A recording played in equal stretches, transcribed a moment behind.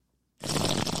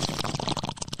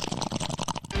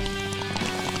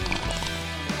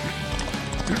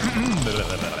Hey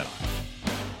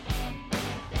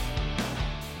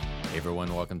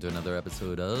everyone, welcome to another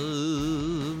episode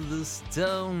of The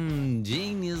Stone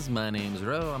Genius. My name's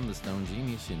Ro, I'm the Stone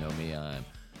Genius. You know me, I'm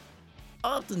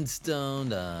often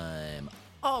stoned, I'm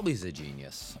always a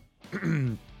genius.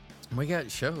 We got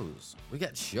shows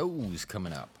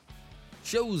coming up.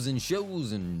 Shows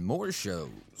and more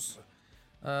shows.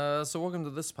 So welcome to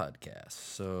this podcast.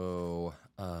 So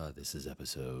this is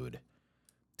episode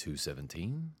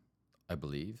 217, I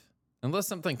believe. Unless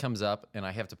something comes up and I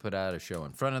have to put out a show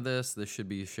in front of this should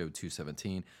be show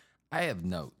 217. I have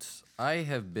notes.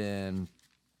 Bobby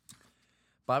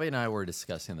and I were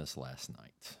discussing this last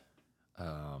night.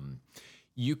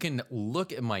 You can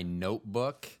look at my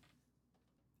notebook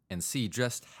and see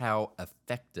just how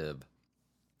effective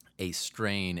a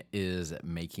strain is at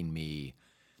making me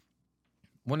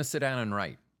want to sit down and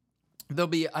write.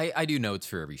 I do notes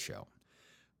for every show,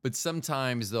 but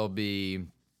sometimes there'll be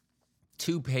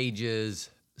 2 pages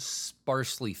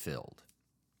sparsely filled.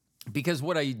 Because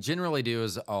what I generally do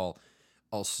is I'll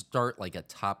start like a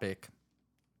topic,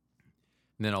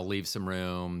 and then I'll leave some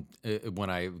room when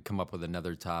I come up with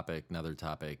another topic,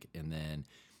 and then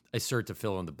I start to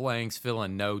fill in the blanks, fill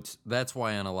in notes. That's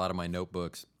why on a lot of my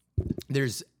notebooks,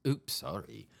 there's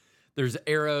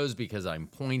arrows because I'm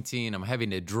pointing. I'm having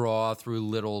to draw through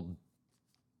little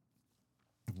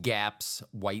gaps,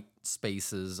 white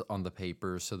spaces on the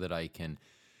paper so that I can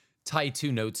tie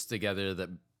 2 notes together that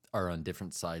are on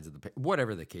different sides of the paper,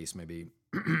 whatever the case may be.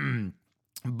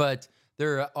 But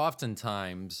there are often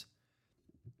times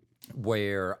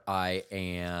where I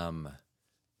am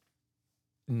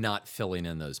not filling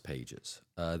in those pages.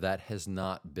 That has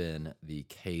not been the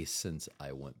case since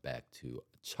I went back to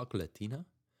Chocolatina.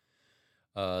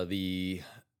 The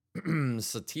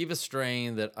sativa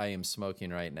strain that I am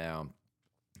smoking right now,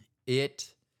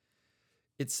 it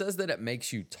says that it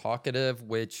makes you talkative,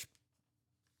 which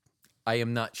I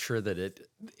am not sure that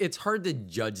it's hard to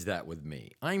judge that with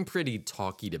me. I'm pretty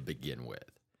talky to begin with.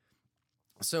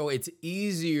 So it's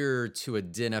easier to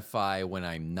identify when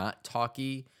I'm not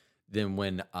talky than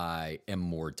when I am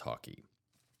more talky.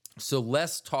 So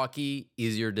less talky,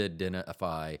 easier to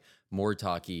identify, more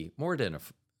talky, more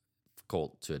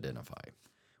difficult to identify.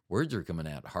 Words are coming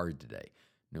out hard today.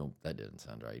 No, that didn't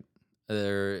sound right.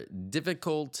 They're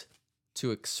difficult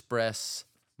to express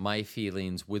my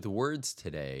feelings with words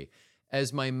today,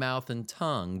 as my mouth and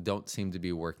tongue don't seem to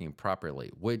be working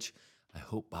properly, which I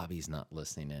hope Bobby's not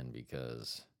listening in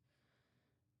because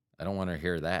I don't want to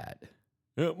hear that.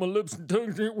 Yeah, my lips and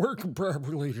tongues ain't working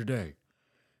properly today.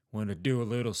 Want to do a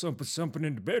little something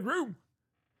in the bedroom?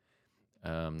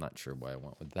 I'm not sure why I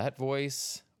went with that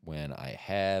voice when I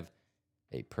have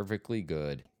a perfectly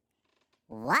good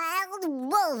Wild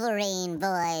Wolverine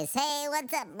voice. Hey,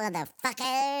 what's up,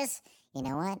 motherfuckers? You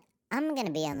know what? I'm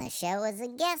gonna be on the show as a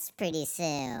guest pretty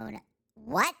soon.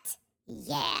 What?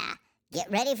 Yeah. Get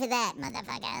ready for that,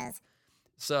 motherfuckers.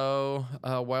 So,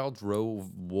 Wild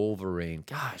Wolverine.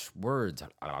 Gosh, words.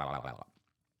 I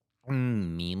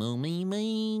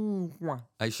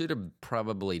should have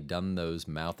probably done those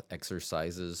mouth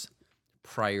exercises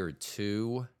prior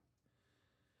to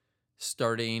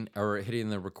starting or hitting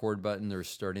the record button or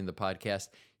starting the podcast.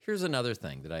 Here's another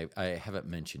thing that I haven't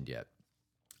mentioned yet.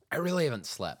 I really haven't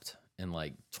slept in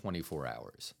like 24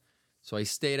 hours. So I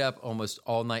stayed up almost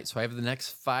all night. So I have the next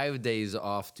 5 days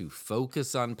off to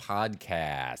focus on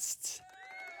podcasts.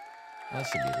 That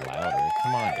should be louder.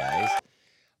 Come on, guys.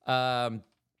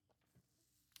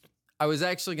 I was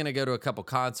actually going to go to a couple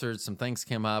concerts. Some things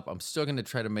came up. I'm still going to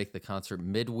try to make the concert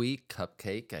midweek.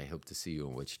 Cupcake. I hope to see you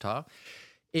in Wichita.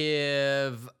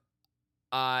 So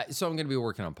I'm going to be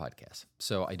working on podcasts.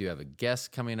 So I do have a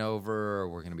guest coming over.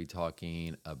 We're going to be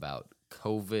talking about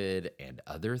COVID and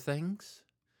other things.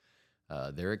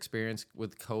 Their experience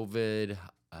with COVID.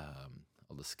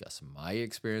 I'll discuss my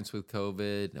experience with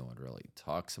COVID. No one really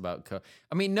talks about COVID.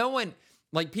 I mean, no one,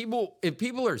 like if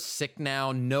people are sick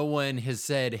now, no one has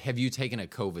said, have you taken a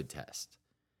COVID test?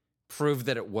 Prove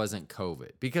that it wasn't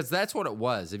COVID. Because that's what it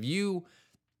was. If you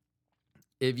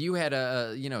had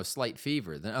a slight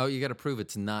fever, then you got to prove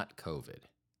it's not COVID.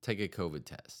 Take a COVID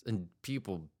test. And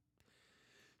people,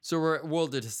 so we'll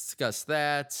discuss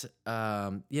that.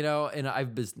 And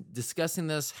I've been discussing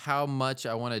this, how much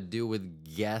I want to do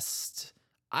with guests.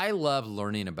 I love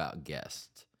learning about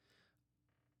guests.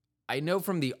 I know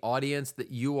from the audience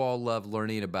that you all love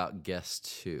learning about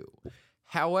guests too.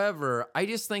 However, I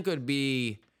just think it would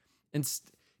be,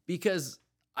 because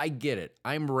I get it.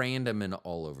 I'm random and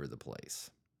all over the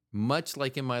place, much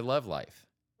like in my love life.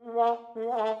 That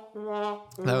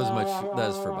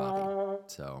was for Bobby.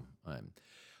 So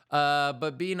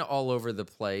But being all over the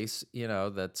place,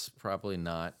 that's probably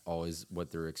not always what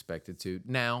they're expected to.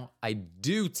 Now, I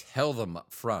do tell them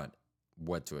up front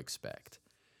what to expect.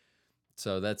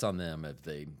 So that's on them if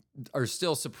they are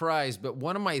still surprised. But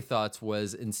one of my thoughts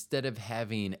was, instead of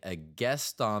having a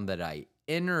guest on that I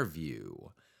interview,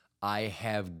 I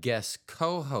have guest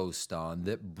co-host on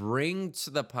that bring to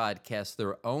the podcast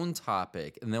their own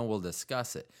topic, and then we'll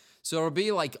discuss it. So it'll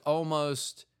be like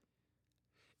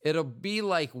it'll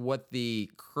be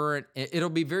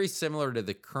very similar to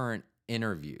the current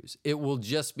interviews. It will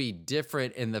just be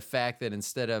different in the fact that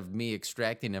instead of me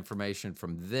extracting information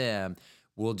from them,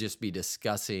 we'll just be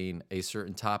discussing a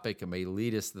certain topic and may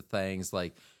lead us to things.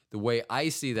 Like, the way I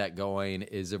see that going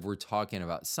is, if we're talking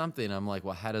about something, I'm like,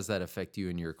 well, how does that affect you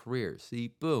in your career? See,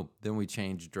 boom, then we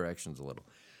change directions a little.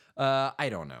 I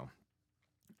don't know.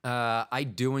 I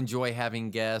do enjoy having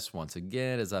guests. Once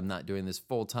again, as I'm not doing this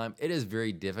full time, it is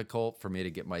very difficult for me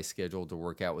to get my schedule to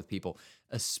work out with people,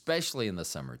 especially in the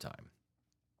summertime.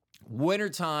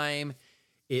 Wintertime,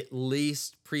 at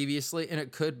least previously, and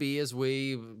it could be as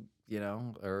we,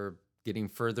 are getting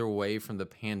further away from the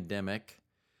pandemic,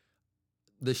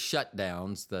 the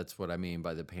shutdowns, that's what I mean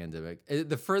by the pandemic.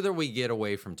 The further we get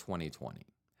away from 2020,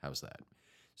 how's that?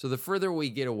 So the further we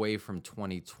get away from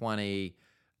 2020,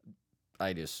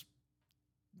 I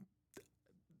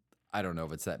don't know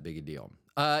if it's that big a deal.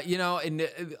 And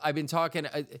I've been talking,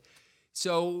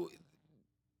 so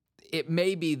it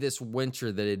may be this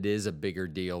winter that it is a bigger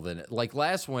deal than like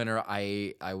last winter.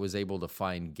 I was able to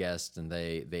find guests and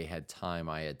they had time.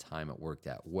 I had time. It worked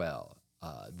out well.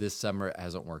 This summer it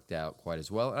hasn't worked out quite as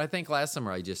well. And I think last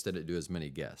summer I just didn't do as many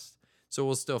guests. So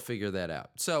we'll still figure that out.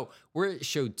 So we're at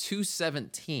show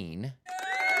 217.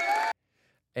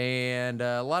 And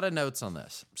a lot of notes on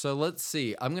this. So let's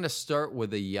see. I'm going to start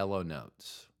with the yellow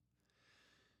notes.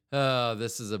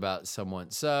 This is about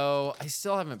someone. So I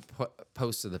still haven't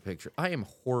posted the picture. I am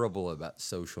horrible about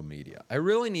social media. I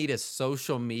really need a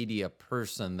social media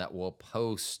person that will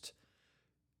post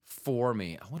for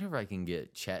me. I wonder if I can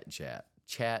get chat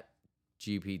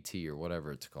GPT or whatever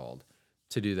it's called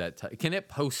to do that. Can it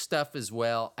post stuff as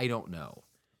well? I don't know.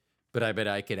 But I bet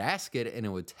I could ask it and it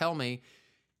would tell me.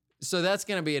 So that's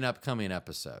going to be an upcoming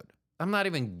episode. I'm not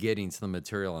even getting to the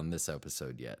material on this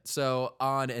episode yet. So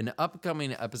on an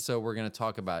upcoming episode, we're going to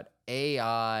talk about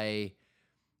AI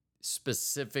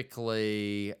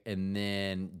specifically, and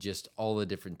then just all the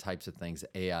different types of things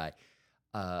AI.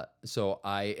 So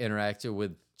I interacted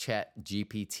with Chat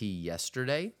GPT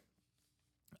yesterday.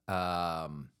 I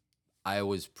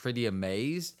was pretty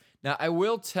amazed. Now, I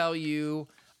will tell you,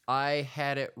 I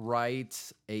had it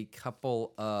write a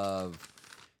couple of...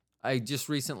 I just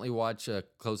recently watched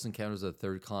Close Encounters of the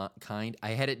Third Kind. I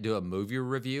had it do a movie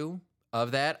review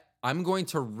of that. I'm going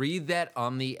to read that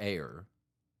on the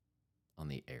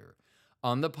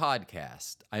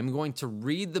podcast. I'm going to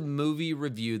read the movie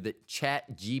review that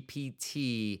Chat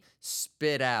GPT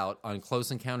spit out on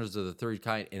Close Encounters of the Third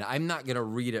Kind, and I'm not going to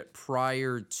read it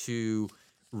prior to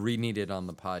reading it on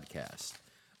the podcast.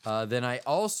 Then I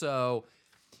also,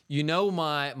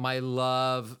 my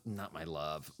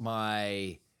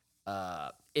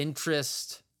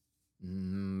interest,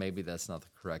 maybe that's not the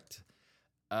correct,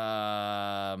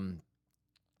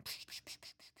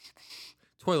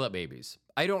 toilet babies.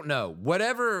 I don't know.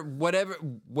 Whatever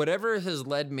has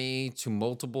led me to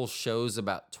multiple shows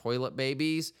about toilet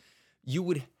babies, you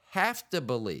would have to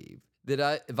believe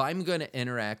that if I'm going to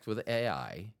interact with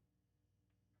AI,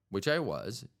 which I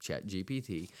was,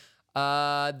 ChatGPT,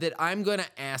 that I'm going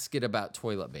to ask it about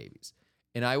toilet babies.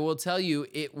 And I will tell you,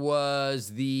 it was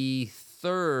the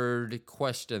third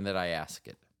question that I asked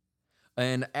it.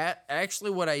 And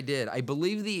actually what I did, I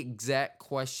believe the exact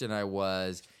question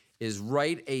is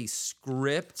write a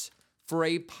script for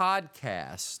a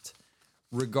podcast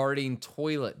regarding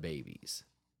toilet babies.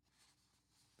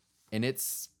 And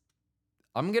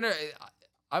I'm going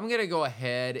to go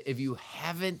ahead, if you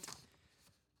haven't.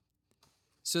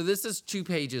 So this is 2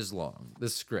 pages long, the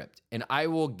script, and I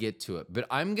will get to it, but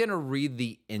I'm going to read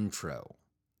the intro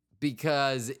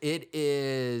because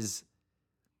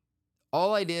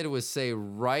all I did was say,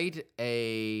 write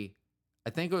a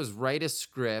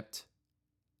script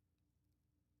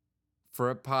for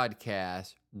a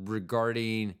podcast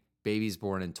regarding babies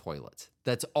born in toilets.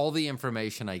 That's all the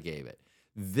information I gave it.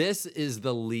 This is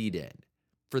the lead-in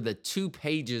for the 2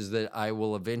 pages that I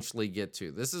will eventually get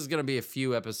to. This is going to be a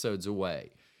few episodes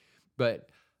away. But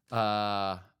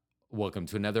welcome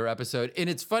to another episode. And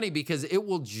it's funny because it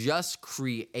will just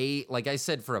create, like I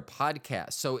said, for a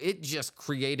podcast. So it just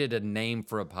created a name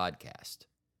for a podcast.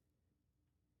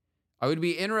 I would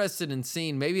be interested in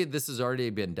seeing, maybe this has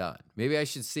already been done. Maybe I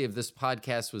should see if this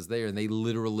podcast was there and they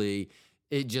literally,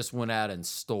 it just went out and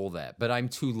stole that. But I'm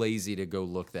too lazy to go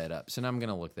look that up. So now I'm going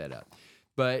to look that up.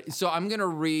 But so I'm going to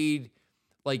read,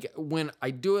 like when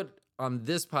I do it on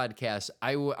this podcast,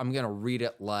 I'm going to read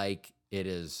it like it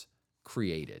is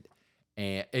created.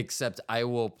 And except I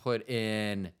will put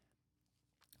in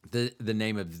the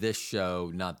name of this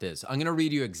show, not this. I'm going to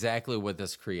read you exactly what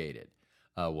this created.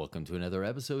 Welcome to another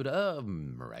episode of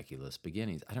Miraculous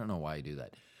Beginnings. I don't know why I do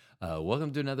that.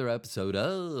 Welcome to another episode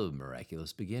of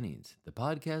Miraculous Beginnings, the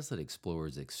podcast that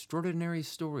explores extraordinary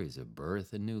stories of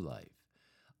birth and new life.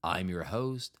 I'm your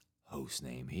host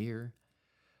name here.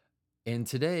 And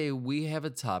today we have a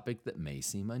topic that may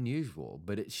seem unusual,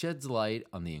 but it sheds light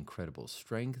on the incredible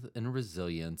strength and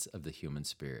resilience of the human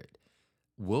spirit.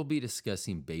 We'll be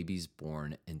discussing babies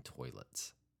born in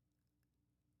toilets.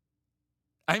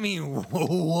 I mean,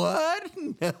 what?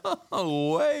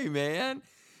 No way, man.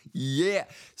 Yeah.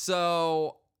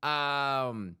 So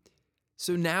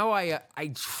now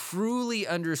I truly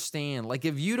understand. Like,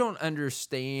 if you don't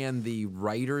understand the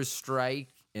writer's strike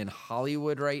in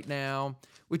Hollywood right now,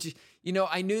 which, you know,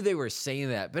 I knew they were saying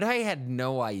that, but I had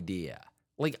no idea.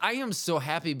 Like, I am so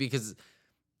happy because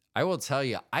I will tell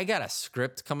you, I got a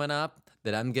script coming up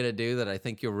that I'm going to do that I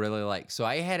think you'll really like. So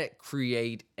I had it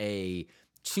create a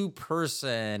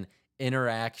 2-person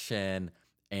interaction,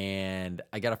 and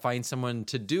I got to find someone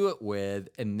to do it with,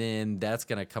 and then that's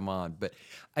going to come on. But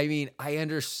I mean, I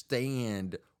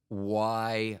understand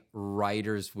why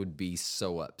writers would be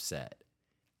so upset.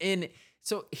 And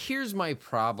so here's my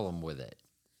problem with it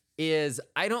is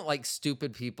I don't like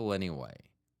stupid people anyway.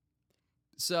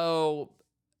 So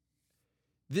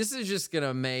this is just going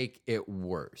to make it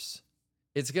worse.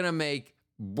 It's going to make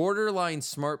borderline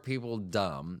smart people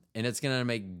dumb, and it's going to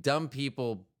make dumb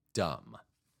people dumb.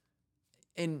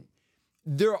 And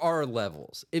there are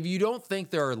levels. If you don't think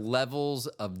there are levels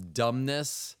of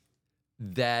dumbness,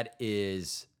 that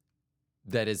is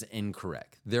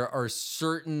incorrect. There are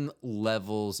certain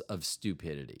levels of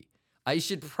stupidity. I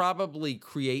should probably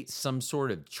create some sort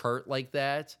of chart like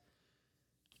that.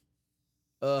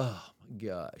 Oh my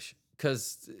gosh.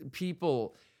 Because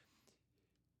people,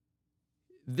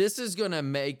 this is going to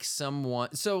make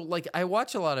someone, so like I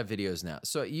watch a lot of videos now.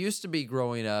 So it used to be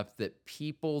growing up that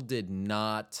people did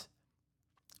not,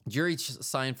 Jerry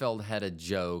Seinfeld had a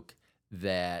joke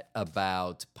that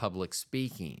about public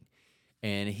speaking.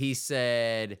 And he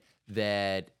said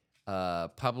that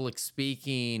public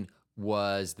speaking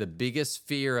was the biggest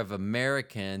fear of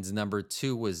Americans. Number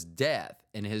 2 was death.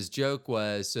 And his joke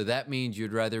was, so that means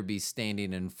you'd rather be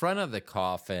standing in front of the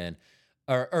coffin,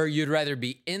 or you'd rather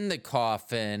be in the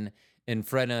coffin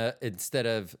instead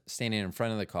of standing in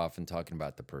front of the coffin talking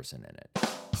about the person in it.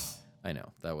 I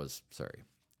know, sorry.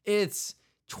 It's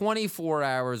 24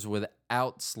 hours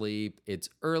without sleep. It's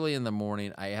early in the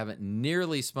morning. I haven't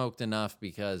nearly smoked enough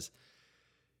because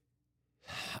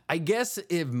I guess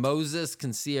if Moses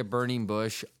can see a burning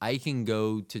bush, I can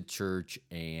go to church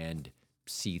and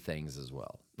see things as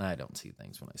well. I don't see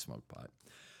things when I smoke pot.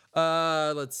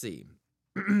 Let's see.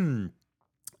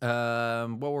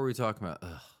 What were we talking about?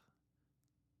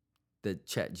 The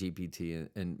Chat GPT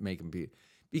and making people.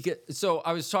 So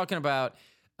I was talking about,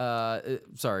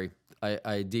 sorry,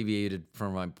 I deviated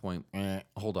from my point.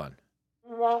 Hold on.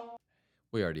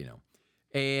 We already know.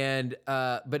 And,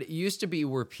 but it used to be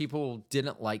where people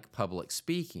didn't like public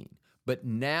speaking, but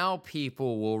now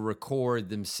people will record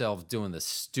themselves doing the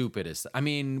stupidest. I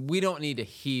mean, we don't need to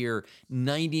hear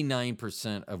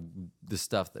 99% of the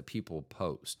stuff that people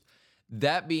post.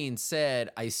 That being said,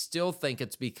 I still think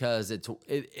it's because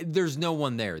there's no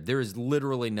one there. There is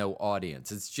literally no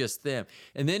audience. It's just them.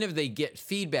 And then if they get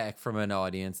feedback from an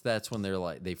audience, that's when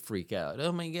they freak out.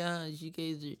 Oh my gosh, you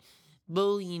guys are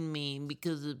bullying me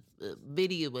because of a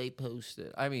video I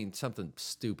posted. I mean, something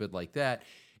stupid like that.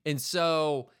 And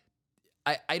so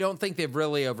I don't think they've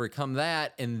really overcome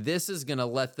that. And this is going to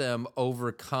let them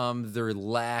overcome their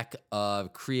lack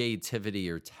of creativity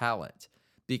or talent.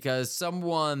 Because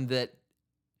someone that,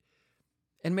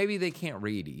 and maybe they can't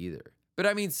read either, but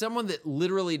I mean, someone that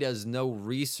literally does no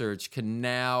research can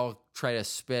now try to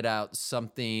spit out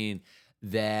something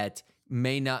that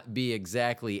may not be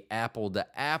exactly apple to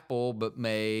apple, but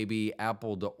maybe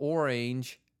apple to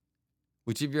orange,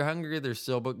 which if you're hungry, they're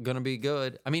still going to be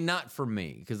good. I mean, not for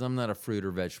me, because I'm not a fruit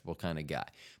or vegetable kind of guy,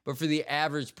 but for the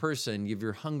average person, if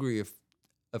you're hungry,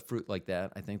 a fruit like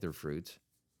that, I think they're fruits.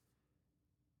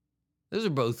 Those are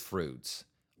both fruits.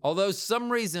 Although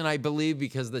some reason I believe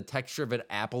because of the texture of an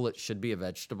apple, it should be a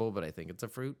vegetable, but I think it's a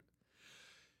fruit.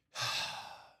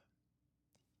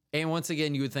 And once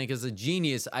again, you would think as a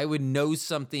genius, I would know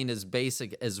something as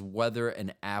basic as whether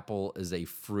an apple is a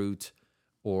fruit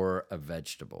or a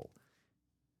vegetable.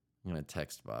 I'm going to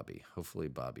text Bobby. Hopefully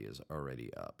Bobby is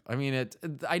already up. I mean,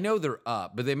 I know they're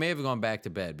up, but they may have gone back to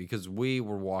bed because we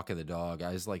were walking the dog.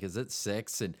 I was like, is it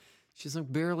 6? And she's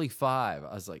like, barely 5.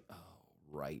 I was like, oh,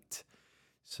 right.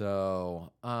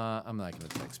 So I'm not going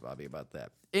to text Bobby about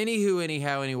that. Anywho,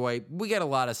 anyhow, anyway, we got a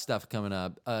lot of stuff coming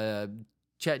up.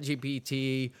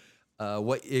 ChatGPT,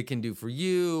 what it can do for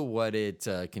you, what it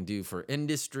can do for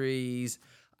industries.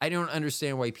 I don't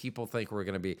understand why people think we're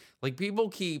going to be like, people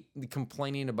keep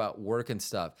complaining about work and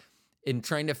stuff and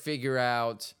trying to figure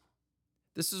out.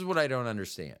 This is what I don't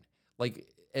understand. Like,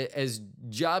 as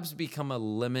jobs become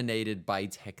eliminated by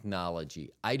technology,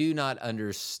 I do not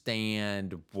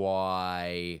understand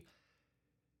why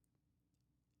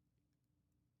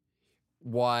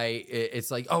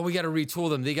it's like, oh, we got to retool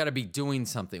them. They got to be doing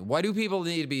something. Why do people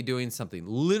need to be doing something?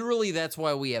 Literally, that's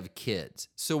why we have kids.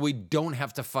 So we don't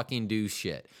have to fucking do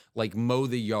shit like mow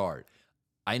the yard.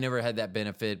 I never had that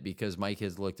benefit because my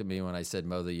kids looked at me when I said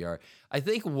mow the yard. I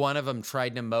think one of them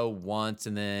tried to mow once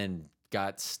and then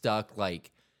got stuck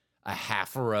like a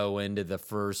half a row into the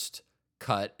first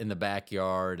cut in the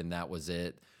backyard, and that was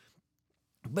it.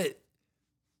 But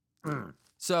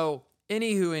so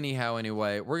anywho, anyhow,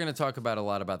 anyway, we're going to talk about a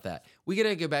lot about that. We got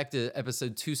to go back to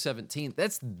episode 217.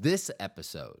 That's this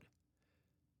episode.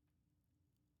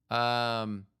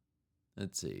 Let's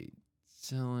see.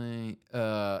 So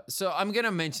I'm going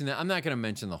to mention that. I'm not going to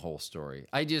mention the whole story.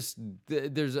 I'm going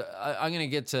to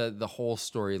get to the whole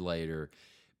story later.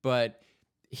 But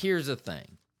here's the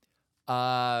thing.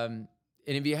 And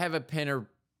if you have a pen or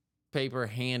paper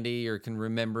handy or can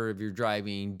remember if you're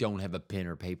driving, don't have a pen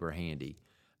or paper handy.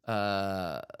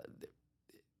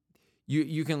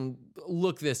 You can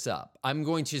look this up. I'm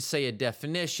going to say a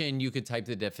definition. You could type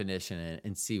the definition in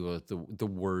and see what the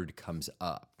word comes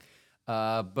up.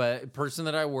 But a person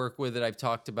that I work with that I've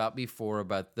talked about before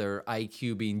about their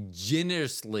IQ being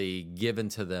generously given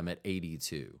to them at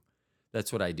 82.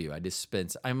 That's what I do. I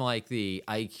dispense. I'm like the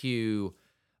IQ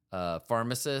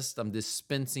pharmacist. I'm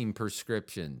dispensing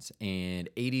prescriptions, and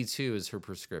 82 is her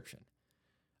prescription.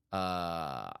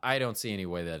 I don't see any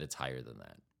way that it's higher than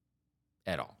that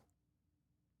at all.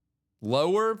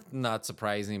 Lower, not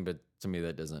surprising, but to me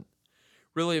that doesn't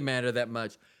really matter that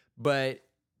much. But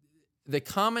the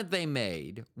comment they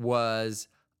made was,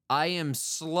 I am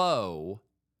slow.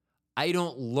 I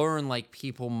don't learn like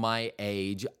people my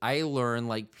age. I learn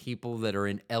like people that are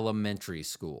in elementary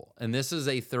school. And this is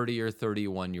a 30 or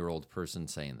 31-year-old person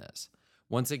saying this.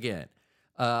 Once again,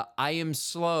 I am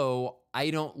slow.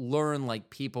 I don't learn like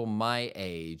people my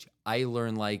age. I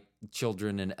learn like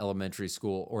children in elementary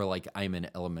school, or like I'm in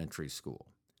elementary school.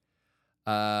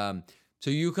 So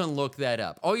you can look that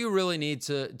up. All you really need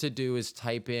to do is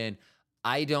type in,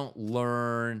 I don't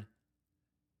learn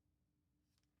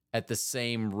at the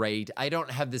same rate. I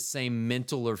don't have the same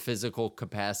mental or physical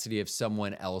capacity of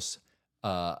someone else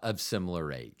of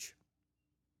similar age.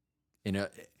 You know,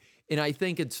 and I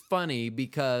think it's funny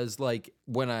because, like,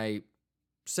 when I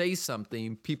say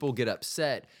something, people get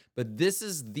upset, but this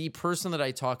is the person that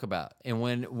I talk about. And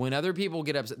when other people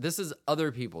get upset, this is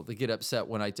other people that get upset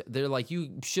when they're like,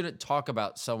 you shouldn't talk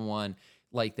about someone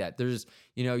like that. There's,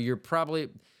 you're probably,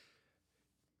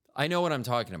 I know what I'm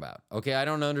talking about. Okay. I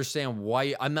don't understand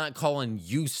why. I'm not calling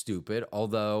you stupid,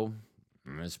 although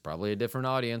it's probably a different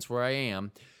audience where I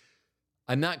am.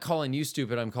 I'm not calling you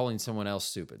stupid. I'm calling someone else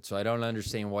stupid. So I don't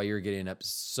understand why you're getting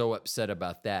so upset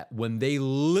about that when they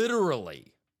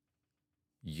literally,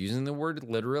 using the word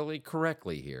literally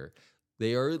correctly here,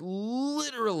 they are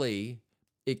literally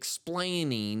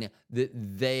explaining that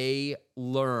they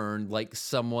learned like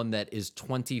someone that is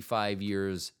 25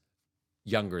 years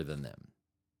younger than them.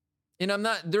 And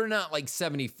they're not like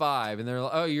 75 and they're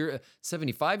like, oh, you're a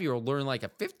 75-year-old learning like a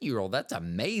 50-year-old. That's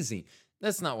amazing.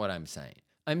 That's not what I'm saying.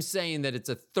 I'm saying that it's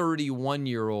a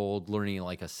 31-year-old learning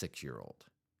like a 6-year-old.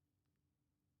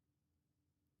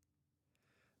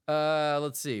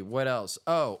 Let's see. What else?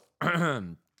 Oh,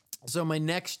 so my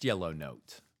next yellow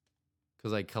note,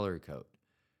 because I color code.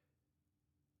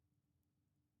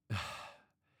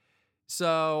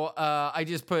 So I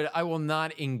just put, I will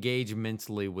not engage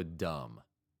mentally with dumb.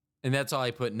 And that's all I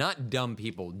put. Not dumb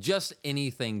people, just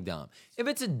anything dumb. If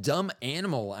it's a dumb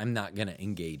animal, I'm not going to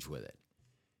engage with it.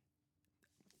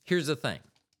 Here's the thing.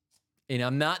 And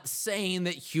I'm not saying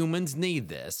that humans need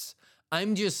this.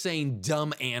 I'm just saying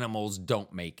dumb animals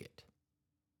don't make it.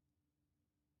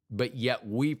 But yet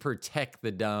we protect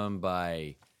the dumb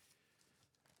by...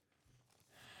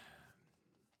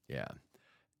 Yeah.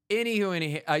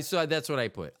 So that's what I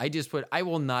put. I just put, I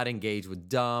will not engage with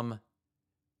dumb.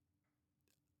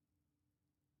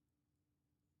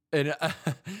 And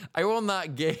I will not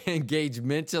engage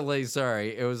mentally.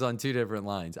 Sorry, it was on two different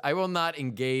lines. I will not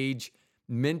engage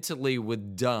mentally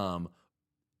with dumb.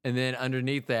 And then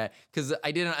underneath that, because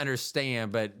I didn't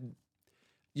understand, but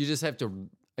you just have to,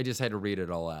 I just had to read it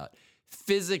all out.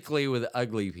 Physically with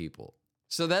ugly people.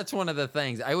 So that's one of the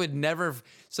things I would never.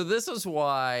 So this is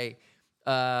why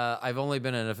I've only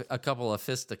been in a couple of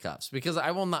fisticuffs, because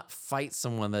I will not fight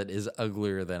someone that is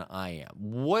uglier than I am.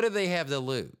 What do they have to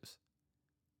lose?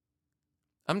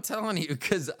 I'm telling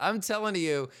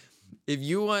you, if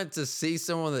you want to see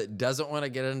someone that doesn't want to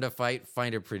get into a fight,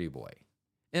 find a pretty boy.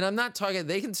 And I'm not talking,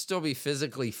 they can still be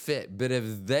physically fit, but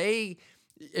if they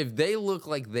look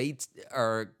like they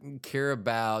care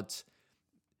about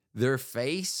their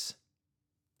face,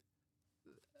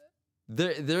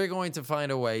 they're going to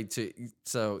find a way to.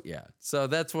 So yeah, so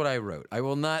that's what I wrote. I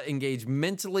will not engage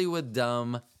mentally with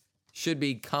dumb. Should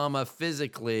be comma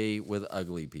physically with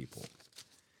ugly people.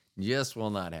 Just will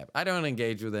not happen. I don't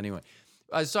engage with anyone.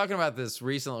 I was talking about this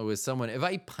recently with someone. If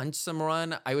I punch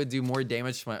someone, I would do more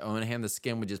damage to my own hand. The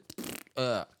skin would just,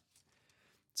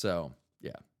 So,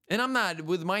 yeah. And I'm not,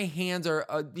 with my hands are,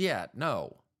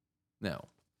 no.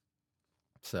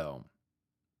 So,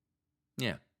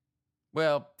 yeah.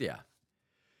 Well, yeah.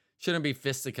 Shouldn't be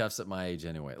fisticuffs at my age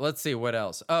anyway. Let's see, what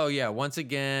else? Oh, yeah, once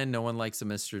again, no one likes a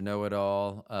Mr.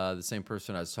 Know-It-all. The same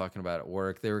person I was talking about at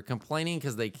work. They were complaining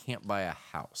because they can't buy a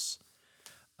house.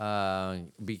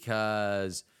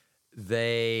 Because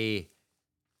this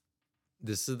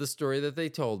is the story that they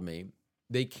told me.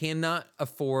 They cannot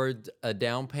afford a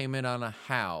down payment on a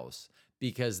house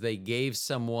because they gave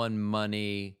someone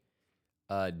money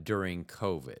during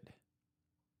COVID.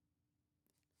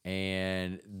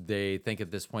 And they think at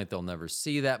this point they'll never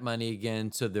see that money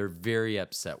again, so they're very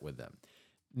upset with them.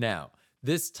 Now,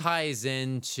 this ties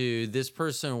into, this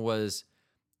person was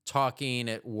talking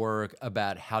at work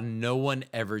about how no one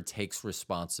ever takes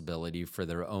responsibility for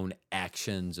their own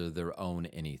actions or their own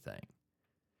anything.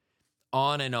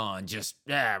 On and on, just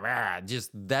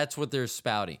that's what they're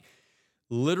spouting.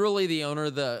 Literally, the owner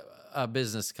of the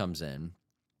business comes in,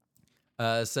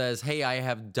 says, hey, I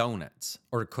have donuts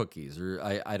or cookies, or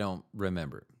I don't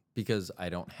remember because I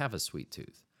don't have a sweet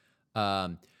tooth.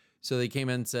 So they came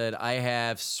in and said, I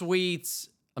have sweets.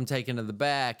 I'm taken to the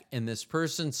back. And this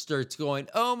person starts going,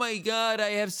 oh my God,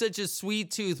 I have such a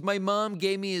sweet tooth. My mom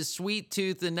gave me a sweet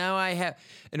tooth and now I have.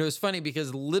 And it was funny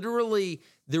because literally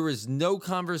there was no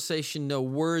conversation, no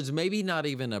words, maybe not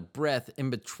even a breath in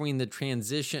between the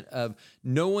transition of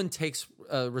no one takes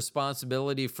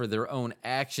responsibility for their own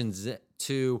actions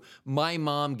to my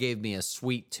mom gave me a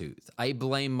sweet tooth. I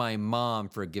blame my mom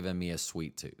for giving me a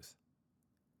sweet tooth.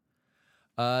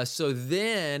 So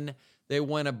then they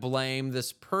want to blame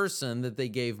this person that they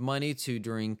gave money to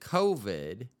during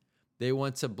COVID. They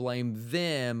want to blame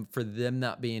them for them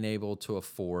not being able to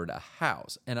afford a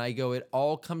house. And I go, it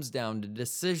all comes down to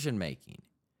decision making.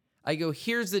 I go,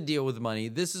 here's the deal with money.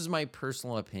 This is my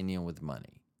personal opinion with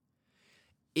money.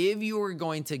 If you are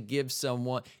going to give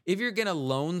someone, if you're going to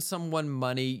loan someone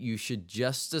money, you should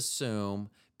just assume,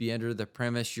 be under the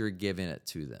premise you're giving it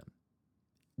to them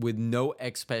with no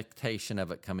expectation of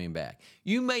it coming back.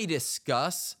 You may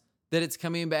discuss that it's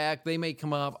coming back. They may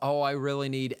come up, oh, I really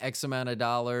need X amount of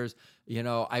dollars. You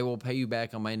know, I will pay you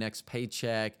back on my next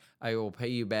paycheck. I will pay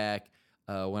you back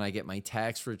when I get my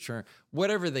tax return,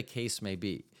 whatever the case may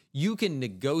be. You can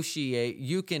negotiate,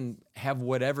 you can have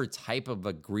whatever type of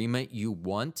agreement you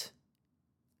want.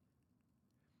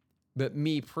 But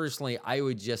me personally, I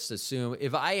would just assume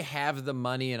if I have the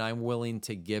money and I'm willing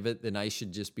to give it, then I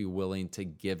should just be willing to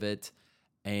give it.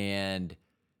 And,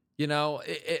 you know,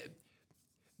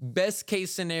 best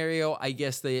case scenario, I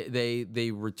guess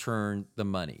they return the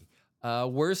money.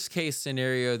 Worst case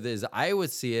scenario is I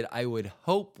would see it. I would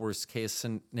hope worst case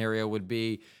scenario would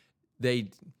be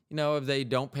if they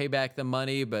don't pay back the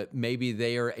money, but maybe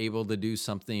they are able to do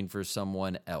something for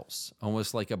someone else,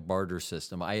 almost like a barter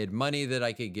system. I had money that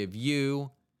I could give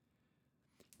you,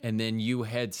 and then you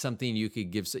had something you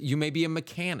could give. You may be a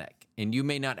mechanic, and you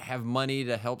may not have money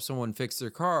to help someone fix their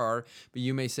car, but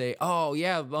you may say, oh,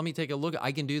 yeah, let me take a look.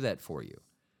 I can do that for you.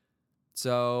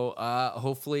 So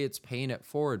hopefully it's paying it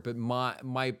forward. But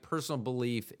my personal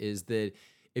belief is that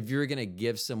if you're going to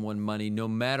give someone money, no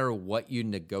matter what you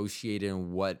negotiated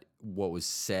and what was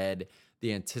said,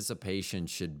 the anticipation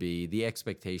should be, the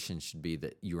expectation should be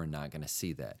that you are not going to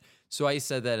see that. So I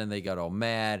said that and they got all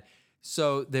mad.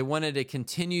 So they wanted to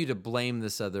continue to blame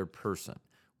this other person.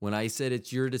 when I said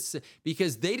it's your decision,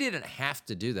 because they didn't have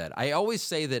to do that. I always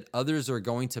say that others are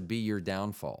going to be your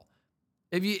downfall.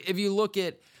 If you look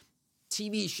at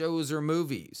TV shows or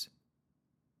movies,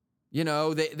 you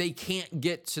know, they can't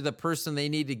get to the person they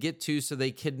need to get to, so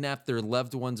they kidnap their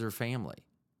loved ones or family.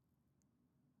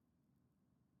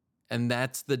 And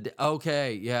that's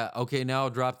okay, now I'll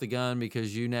drop the gun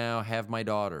because you now have my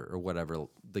daughter, or whatever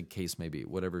the case may be,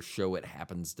 whatever show it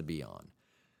happens to be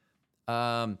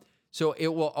on. So it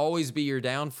will always be your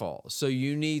downfall. So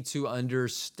you need to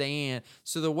understand.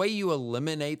 So the way you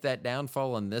eliminate that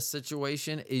downfall in this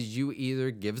situation is you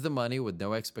either give the money with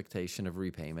no expectation of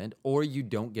repayment, or you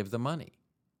don't give the money.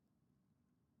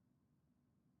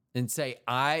 And say,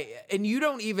 and you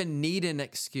don't even need an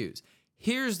excuse.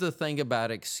 Here's the thing about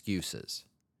excuses.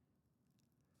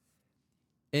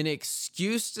 An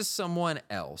excuse to someone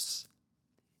else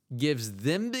gives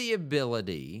them the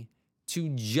ability to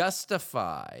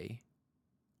justify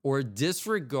or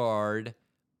disregard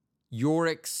your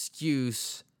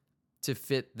excuse to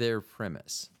fit their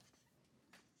premise.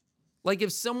 Like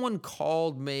if someone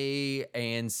called me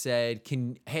and said,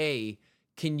 can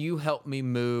you help me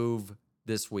move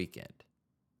this weekend?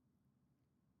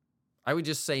 I would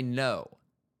just say no,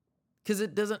 because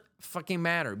it doesn't fucking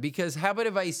matter. Because how about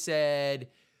if I said,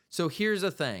 so here's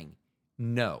the thing,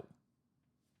 no,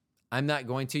 I'm not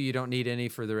going to, you don't need any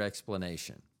further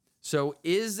explanation. So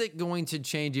is it going to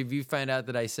change if you find out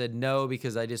that I said no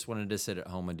because I just wanted to sit at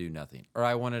home and do nothing? Or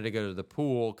I wanted to go to the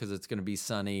pool because it's going to be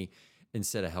sunny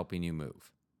instead of helping you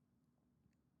move?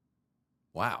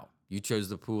 Wow, you chose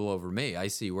the pool over me. I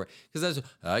see where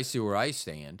I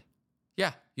stand.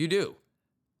 Yeah, you do.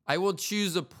 I will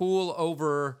choose the pool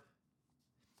over,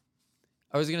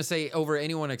 I was going to say over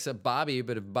anyone except Bobby,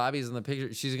 but if Bobby's in the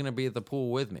picture, she's going to be at the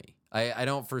pool with me. I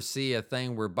don't foresee a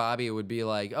thing where Bobby would be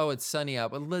like, oh, it's sunny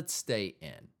out, but let's stay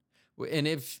in. And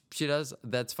if she does,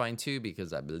 that's fine too,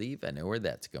 because I believe I know where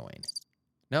that's going.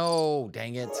 No,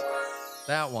 dang it.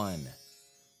 That one.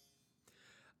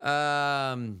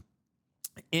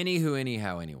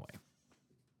 Anyway.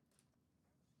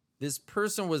 This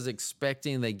person was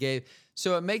expecting,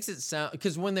 so it makes it sound,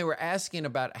 because when they were asking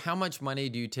about how much money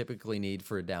do you typically need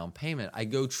for a down payment, I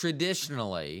go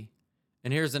traditionally,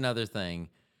 and here's another thing,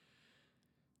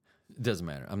 it doesn't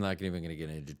matter. I'm not even going to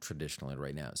get into traditionally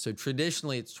right now. So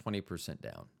traditionally, it's 20%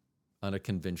 down on a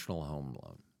conventional home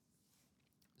loan.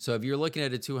 So if you're looking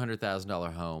at a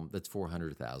 $200,000 home, that's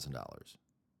 $400,000.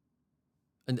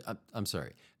 And I'm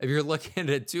sorry, if you're looking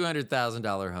at a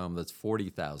 $200,000 home, that's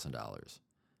 $40,000.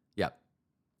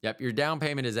 Yep, your down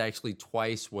payment is actually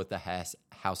twice what the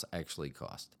house actually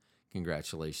cost.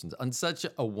 Congratulations on such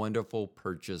a wonderful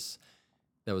purchase.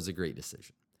 That was a great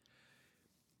decision.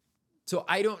 So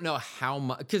I don't know how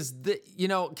much,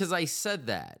 because I said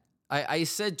that. I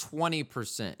said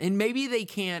 20%. And maybe they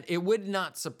can't. It would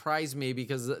not surprise me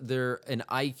because an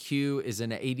IQ is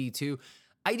an 82.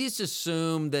 I just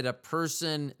assume that a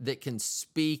person that can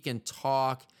speak and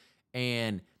talk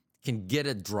and can get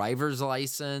a driver's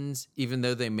license, even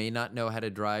though they may not know how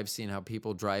to drive, seeing how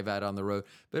people drive out on the road,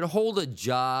 but hold a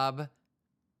job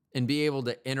and be able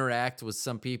to interact with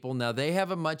some people. Now, they have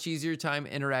a much easier time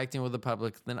interacting with the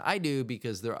public than I do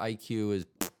because their IQ is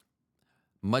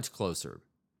much closer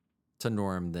to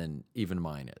norm than even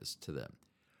mine is to them.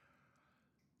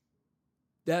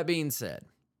 That being said,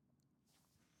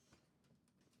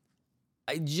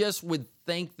 I just would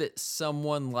think that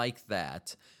someone like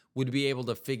that would be able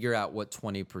to figure out what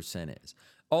 20% is.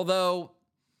 Although,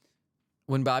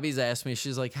 when Bobby's asked me,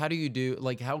 she's like, how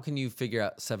can you figure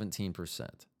out 17%?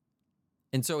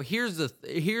 And so here's the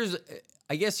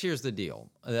deal.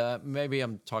 Maybe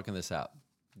I'm talking this out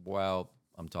while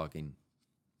I'm talking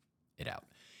it out.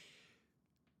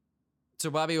 So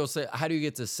Bobby will say, how do you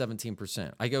get to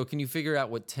 17%? I go, can you figure out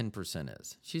what 10%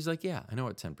 is? She's like, yeah, I know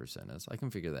what 10% is. I can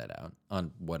figure that out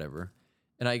on whatever.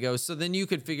 And I go, so then you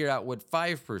could figure out what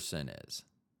 5% is,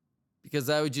 because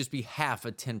that would just be half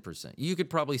of 10%. You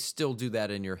could probably still do that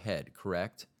in your head,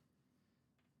 correct?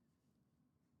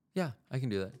 Yeah, I can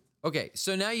do that. Okay,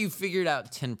 so now you figured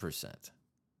out 10%.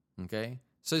 Okay,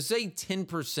 so say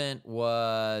 10%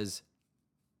 was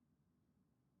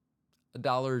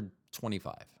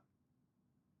 $1.25.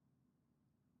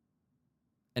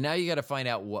 And now you got to find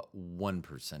out what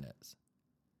 1% is.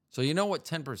 So you know what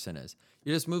 10% is.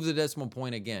 You just move the decimal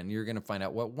point again. You're going to find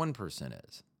out what 1%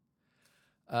 is.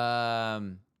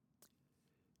 And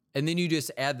then you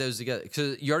just add those together.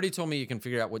 So you already told me you can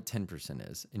figure out what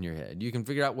 10% is in your head. You can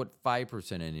figure out what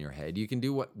 5% in your head. You can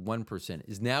do what 1%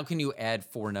 is. Now can you add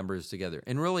four numbers together?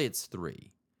 And really it's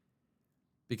 3.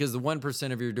 Because the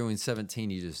 1% of you're doing 17,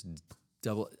 you just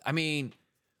double. I mean,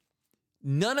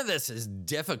 None of this is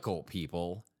difficult,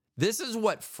 people. This is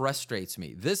what frustrates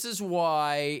me. This is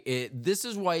why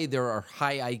there are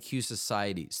high IQ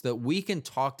societies, that we can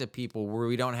talk to people where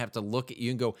we don't have to look at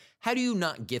you and go, how do you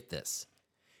not get this?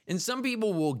 And some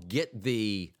people will get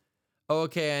the,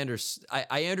 okay,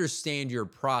 I understand your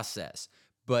process,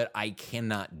 but I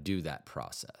cannot do that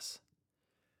process.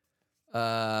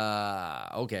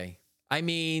 Okay. I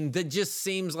mean, that just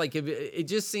seems like,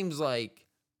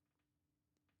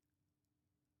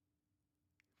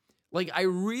 I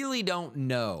really don't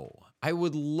know. I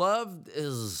would love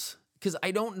is because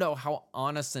I don't know how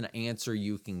honest an answer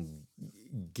you can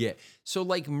get. So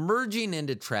like merging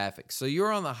into traffic. So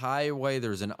you're on the highway,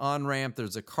 there's an on-ramp,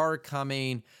 there's a car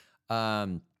coming.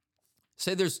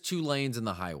 Say there's 2 lanes in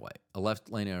the highway, a left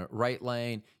lane and a right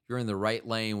lane. You're in the right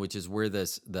lane, which is where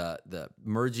the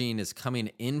merging is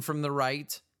coming in from the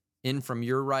right, in from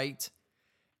your right.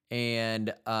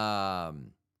 And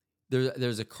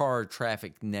there's a car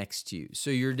traffic next to you. So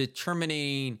you're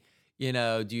determining,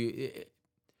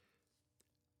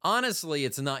 honestly,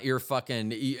 it's not your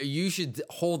fucking, you should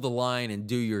hold the line and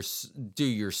do your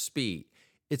speed.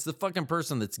 It's the fucking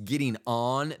person that's getting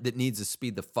on that needs to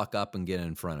speed the fuck up and get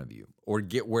in front of you or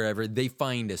get wherever they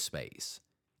find a space.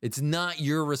 It's not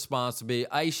your responsibility.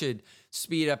 I should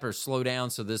speed up or slow down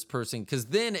so this person, because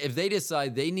then if they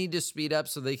decide they need to speed up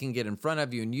so they can get in front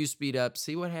of you and you speed up,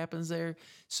 see what happens there?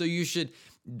 So you should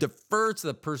defer to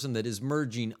the person that is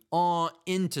merging on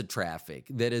into traffic.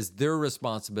 That is their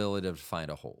responsibility to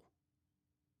find a hole.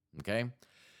 Okay?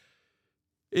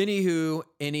 Anywho,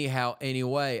 anyhow,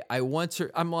 anyway,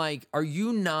 I'm like, are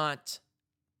you not,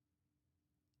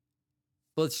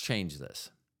 let's change this.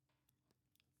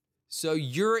 So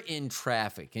you're in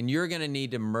traffic and you're going to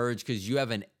need to merge because you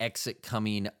have an exit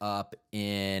coming up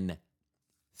in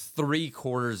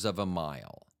 3/4 of a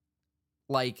mile.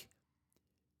 Like,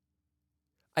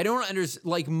 I don't understand,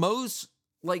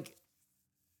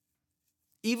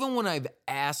 even when I've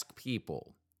asked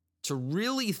people to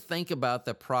really think about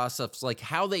the process, like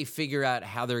how they figure out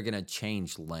how they're going to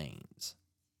change lanes.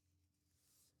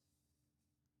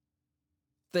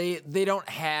 They don't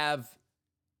have,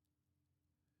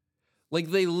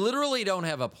 they literally don't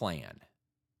have a plan.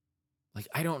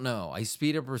 I don't know. I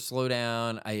speed up or slow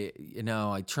down.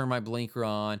 I turn my blinker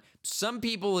on. Some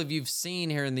people, if you've seen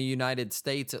here in the United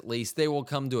States, at least, they will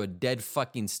come to a dead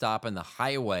fucking stop in the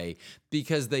highway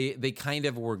because they kind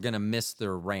of were going to miss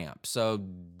their ramp. So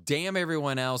damn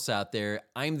everyone else out there.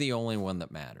 I'm the only one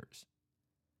that matters.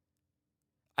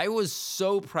 I was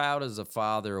so proud as a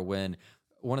father when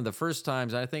one of the first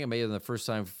times, I think it may have been the first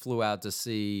time, flew out to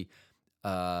see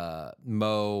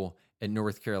Mo at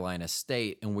North Carolina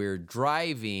State, and we were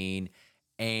driving,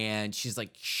 and she's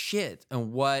like, shit,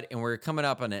 and what? And we were coming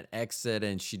up on an exit,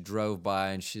 and she drove by,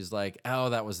 and she's like, oh,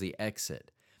 that was the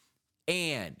exit.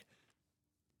 And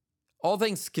all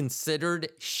things considered,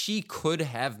 she could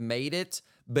have made it,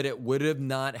 but it would have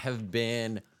not have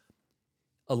been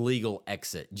a legal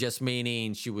exit, just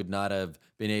meaning she would not have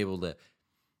been able to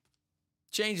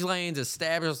change lanes,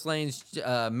 establish lanes,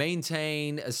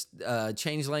 maintain,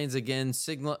 change lanes again,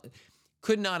 signal.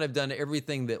 Could not have done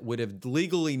everything that would have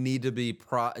legally need to be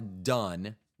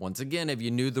done. Once again, if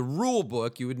you knew the rule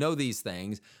book, you would know these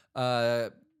things.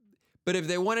 But if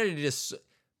they wanted to just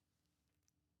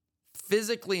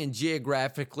physically and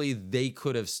geographically, they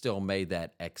could have still made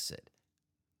that exit.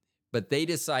 But they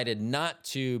decided not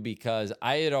to because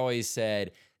I had always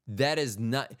said, that is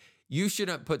not, you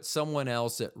shouldn't put someone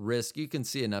else at risk. You can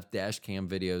see enough dash cam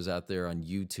videos out there on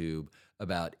YouTube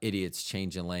about idiots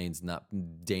changing lanes, not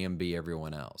damn be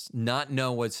everyone else. Not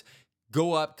know what's,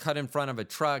 go up, cut in front of a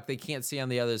truck. They can't see on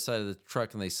the other side of the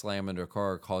truck and they slam into a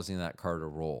car, causing that car to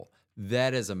roll.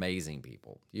 That is amazing,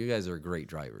 people. You guys are great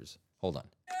drivers. Hold on.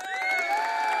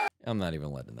 I'm not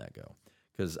even letting that go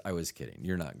because I was kidding.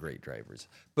 You're not great drivers.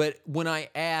 But when I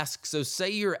ask, so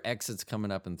say your exit's coming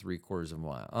up in 3/4 of a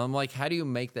mile. I'm like, how do you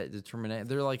make that determination?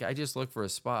 They're like, I just look for a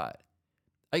spot.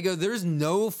 I go, there's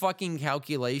no fucking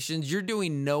calculations. You're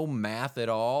doing no math at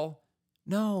all.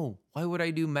 No, why would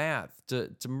I do math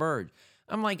to merge?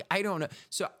 I'm like, I don't know.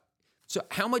 So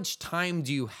how much time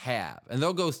do you have? And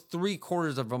they'll go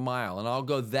 3/4 of a mile. And I'll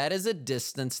go, that is a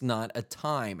distance, not a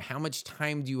time. How much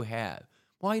time do you have?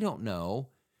 Well, I don't know.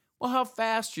 Well, how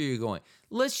fast are you going?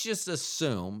 Let's just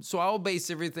assume. So I'll base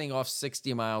everything off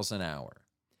 60 miles an hour.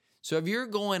 So if you're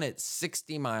going at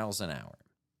 60 miles an hour,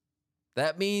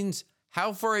 that means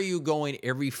how far are you going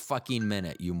every fucking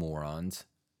minute, you morons?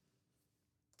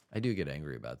 I do get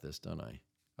angry about this, don't I?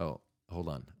 Oh, hold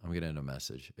on. I'm getting a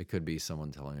message. It could be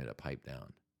someone telling me to pipe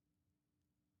down.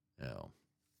 No.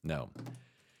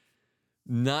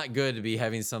 Not good to be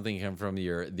having something come from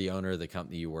the owner of the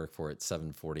company you work for at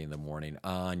 7:40 in the morning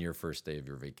on your first day of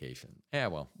your vacation. Yeah,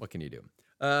 well, what can you do?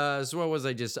 So what was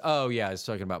I just? Oh yeah, I was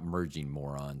talking about merging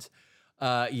morons.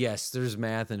 Yes, there's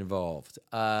math involved.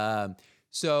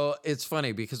 So it's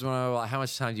funny because how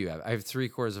much time do you have? I have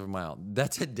 3/4 of a mile.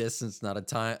 That's a distance, not a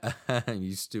time.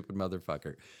 You stupid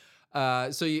motherfucker.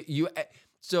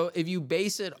 So if you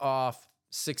base it off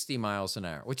 60 miles an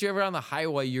hour, whichever on the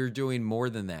highway, you're doing more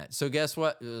than that. So guess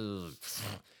what? Ugh.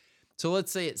 So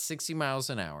let's say it's 60 miles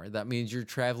an hour. That means you're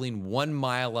traveling 1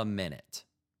 mile a minute.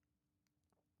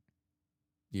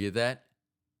 You get that?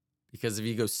 Because if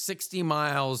you go 60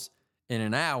 miles in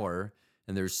an hour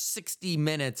and there's 60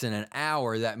 minutes in an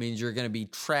hour, that means you're going to be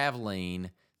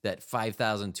traveling that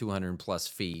 5,200 plus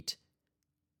feet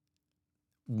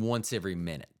once every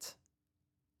minute.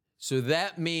 So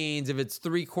that means if it's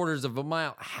 3/4 of a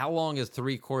mile, how long is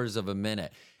 3/4 of a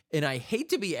minute? And I hate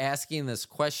to be asking this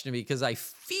question because I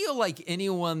feel like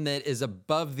anyone that is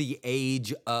above the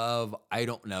age of, I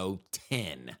don't know,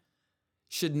 10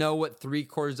 should know what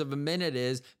 3/4 of a minute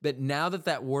is. But now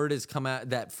that word has come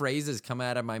out, that phrase has come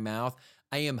out of my mouth,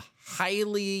 I am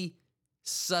highly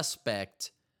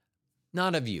suspect,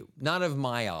 not of you, not of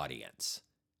my audience,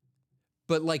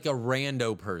 but like a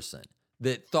rando person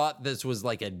that thought this was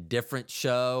like a different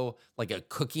show, like a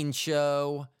cooking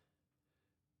show.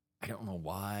 I don't know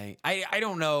why. I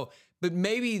don't know, but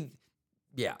maybe,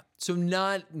 yeah. So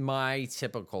not my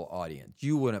typical audience.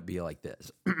 You wouldn't be like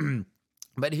this.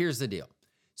 But here's the deal.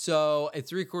 So at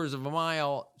 3/4 of a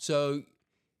mile, so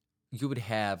you would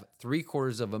have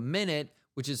 3/4 of a minute,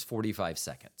 which is 45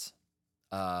 seconds.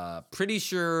 Pretty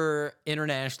sure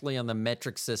internationally on the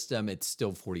metric system, it's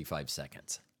still 45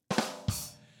 seconds.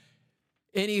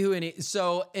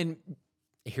 So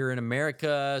here in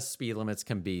America, speed limits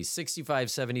can be 65,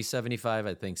 70, 75.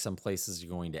 I think some places are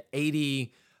going to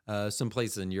 80. Some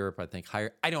places in Europe, I think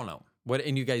higher. I don't know.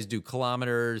 And you guys do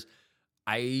kilometers.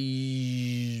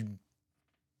 I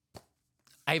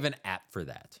have an app for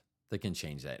that can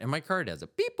change that. And my card has a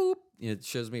beep boop. It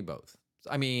shows me both.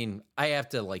 I mean, I have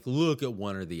to like look at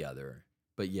one or the other.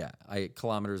 But yeah,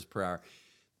 kilometers per hour.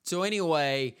 So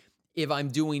anyway, if I'm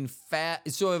doing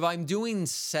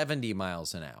 70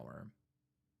 miles an hour,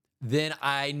 then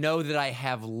I know that I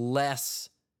have less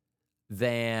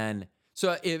than.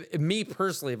 So if me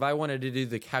personally, if I wanted to do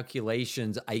the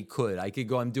calculations, I could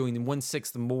go, I'm doing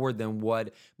 1/6 more than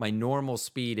what my normal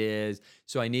speed is.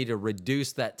 So I need to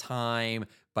reduce that time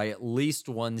by at least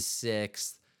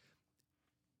 1/6.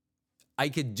 I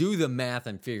could do the math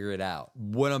and figure it out.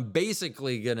 What I'm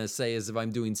basically going to say is if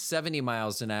I'm doing 70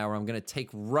 miles an hour, I'm going to take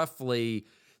roughly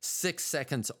 6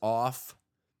 seconds off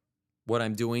what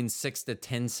I'm doing, 6 to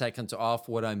 10 seconds off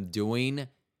what I'm doing.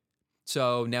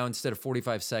 So now instead of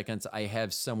 45 seconds, I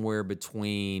have somewhere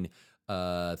between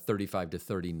 35 to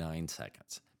 39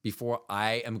 seconds before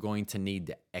I am going to need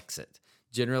to exit.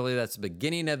 Generally, that's the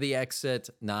beginning of the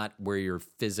exit, not where you're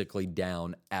physically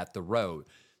down at the road.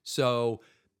 So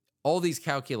all these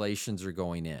calculations are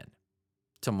going in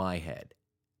to my head.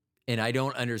 And I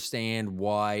don't understand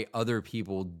why other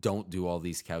people don't do all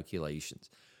these calculations.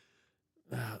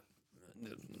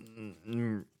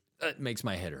 It makes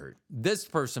my head hurt. This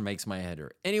person makes my head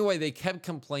hurt. Anyway, they kept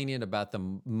complaining about the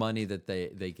money that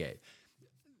they gave.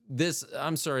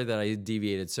 I'm sorry that I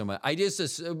deviated so much.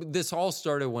 This all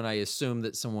started when I assumed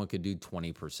that someone could do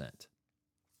 20%.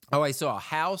 Oh, I saw a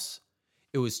house.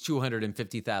 It was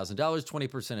 $250,000.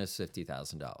 20% is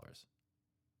 $50,000.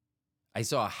 I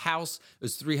saw a house. It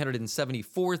was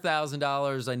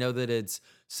 $374,000. I know that it's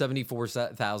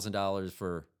 $74,000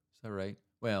 for, is that right?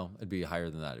 Well, it'd be higher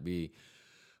than that. It'd be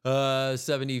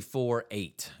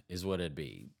 74.8 is what it'd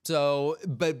be. So,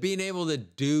 but being able to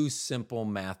do simple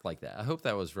math like that, I hope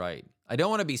that was right. I don't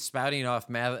want to be spouting off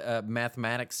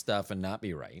mathematics stuff and not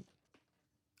be right.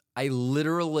 I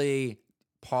literally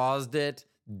paused it,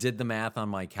 did the math on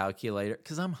my calculator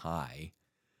because I'm high.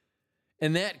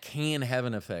 And that can have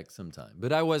an effect sometime.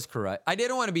 But I was correct. I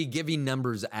didn't want to be giving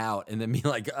numbers out and then be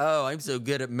like, oh, I'm so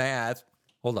good at math.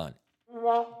 Hold on.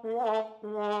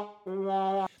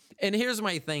 And here's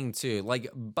my thing, too. Like,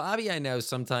 Bobby, I know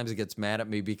sometimes gets mad at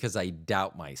me because I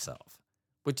doubt myself,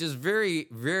 which is very,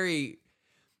 very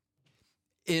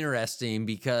interesting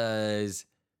because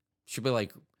she'll be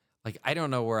like, I don't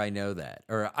know where I know that.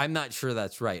 Or I'm not sure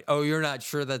that's right. Oh, you're not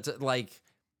sure that's like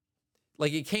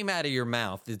it came out of your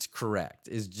mouth. It's correct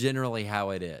is generally how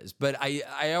it is. But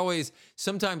I always,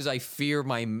 sometimes I fear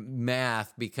my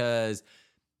math because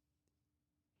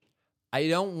I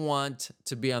don't want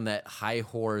to be on that high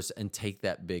horse and take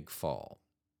that big fall.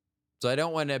 So I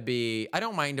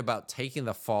don't mind about taking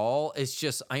the fall. It's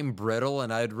just I'm brittle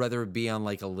and I'd rather be on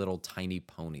like a little tiny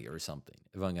pony or something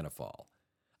if I'm going to fall.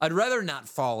 I'd rather not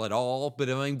fall at all, but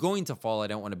if I'm going to fall, I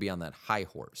don't want to be on that high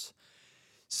horse.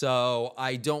 So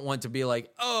I don't want to be like,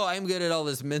 oh, I'm good at all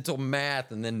this mental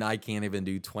math, and then I can't even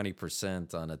do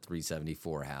 20% on a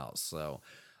 374 house. So,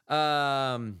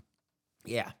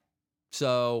 yeah.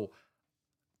 So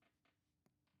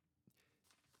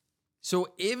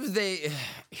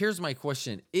here's my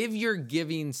question. If you're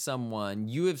giving someone,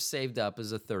 you have saved up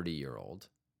as a 30-year-old,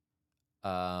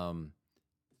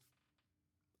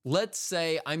 let's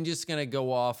say I'm just going to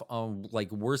go off on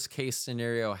like worst case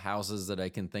scenario houses that I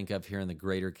can think of here in the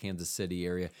greater Kansas City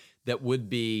area that would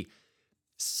be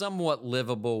somewhat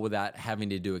livable without having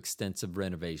to do extensive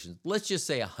renovations. Let's just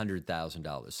say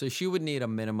 $100,000. So she would need a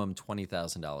minimum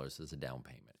 $20,000 as a down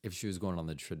payment if she was going on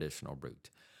the traditional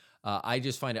route. I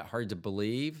just find it hard to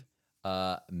believe,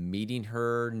 meeting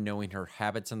her, knowing her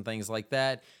habits and things like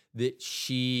that, that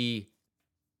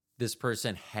this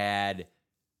person had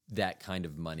that kind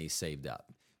of money saved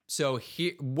up. So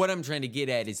here, what I'm trying to get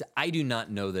at is I do not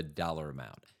know the dollar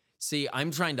amount. See, I'm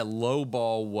trying to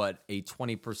lowball what a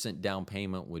 20% down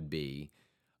payment would be,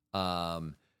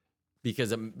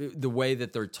 because the way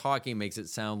that they're talking makes it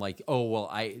sound like, oh, well,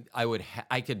 I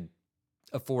could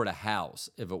afford a house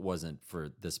if it wasn't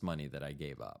for this money that I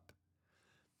gave up.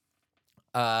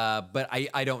 But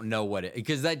I don't know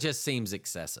because that just seems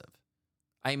excessive.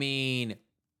 I mean,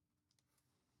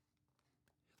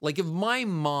 like if my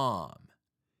mom,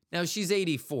 now she's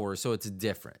 84, so it's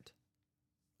different.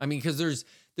 I mean, because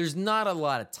there's not a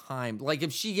lot of time. Like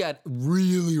if she got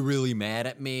really, really mad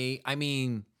at me, I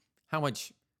mean, how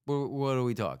much, what are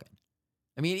we talking?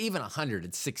 I mean, even 100,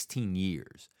 it's 16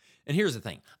 years. And here's the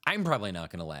thing, I'm probably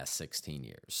not going to last 16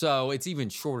 years. So it's even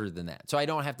shorter than that. So I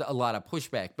don't have a lot of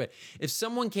pushback. But if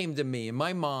someone came to me and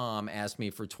my mom asked me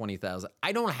for $20,000,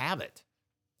 I don't have it.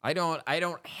 I don't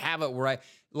have it where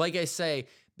like I say,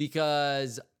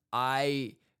 because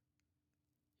I'm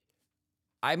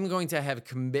going to have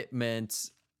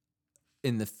commitments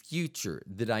in the future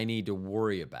that I need to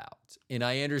worry about. And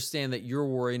I understand that you're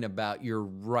worrying about your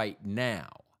right now.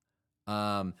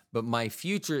 But my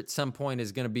future at some point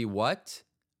is going to be what?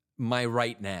 My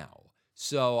right now.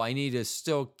 So I need to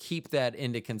still keep that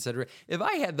into consideration. If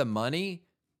I had the money,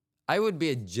 I would be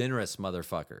a generous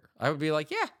motherfucker. I would be like,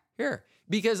 yeah, here.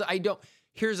 Because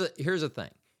here's a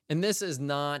thing. And this is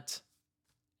not,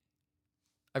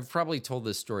 I've probably told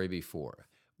this story before.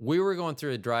 We were going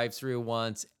through a drive-through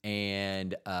once,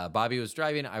 and Bobby was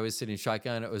driving. I was sitting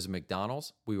shotgun. It was a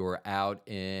McDonald's. We were out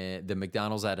in the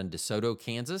McDonald's out in DeSoto,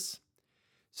 Kansas.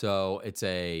 So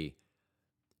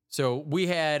we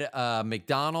had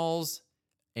McDonald's,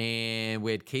 and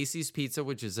we had Casey's Pizza,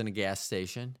 which is in a gas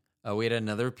station. We had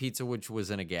another pizza, which was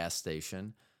in a gas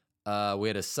station. We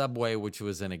had a Subway, which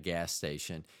was in a gas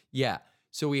station. Yeah,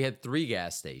 so we had 3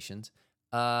 gas stations.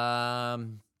 We had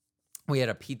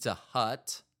a Pizza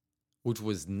Hut, which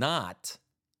was not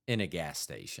in a gas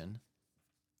station,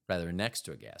 rather next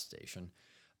to a gas station.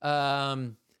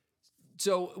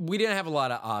 So we didn't have a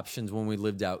lot of options when we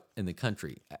lived out in the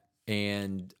country.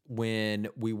 And when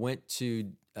we went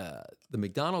to the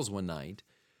McDonald's one night,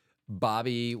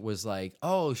 Bobby was like,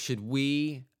 oh, should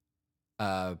we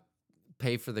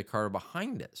pay for the car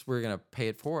behind us? We're going to pay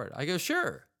it forward. I go,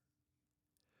 sure.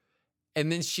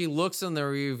 And then she looks in the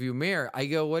rearview mirror. I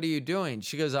go, what are you doing?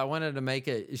 She goes, I wanted to make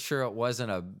sure it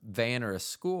wasn't a van or a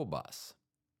school bus.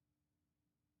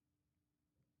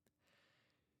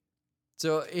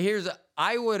 So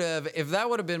I would have, if that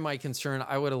would have been my concern,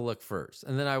 I would have looked first.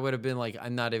 And then I would have been like,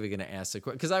 I'm not even going to ask the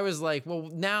question. Because I was like, well,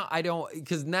 now I don't,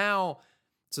 because now,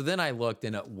 so then I looked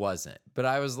and it wasn't. But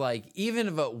I was like, even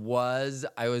if it was,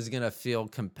 I was going to feel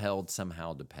compelled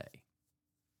somehow to pay.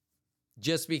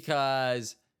 Just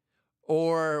because,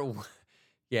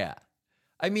 yeah.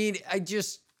 I mean,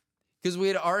 because we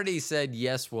had already said,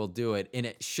 yes, we'll do it. And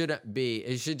it should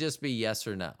just be yes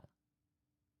or no.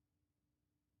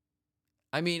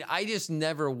 I mean, I just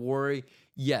never worry.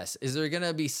 Yes. Is there going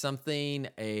to be something,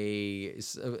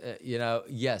 yes.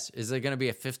 Is there going to be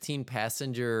a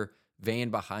 15-passenger van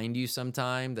behind you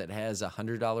sometime that has a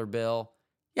 $100 bill?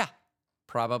 Yeah,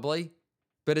 probably.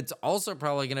 But it's also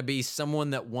probably going to be someone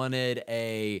that wanted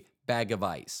a bag of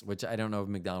ice, which I don't know if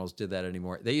McDonald's did that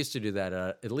anymore. They used to do that,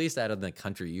 at least out in the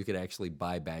country. You could actually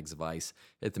buy bags of ice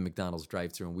at the McDonald's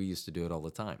drive-thru, and we used to do it all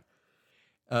the time.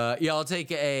 Yeah, I'll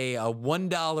take a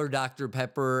 $1 Dr.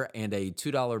 Pepper and a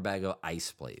 $2 bag of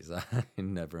ice, please. I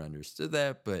never understood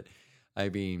that, but I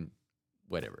mean,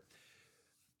 whatever.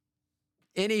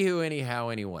 Anyhow,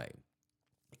 anyway,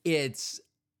 it's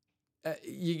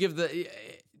you give the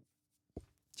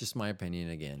just my opinion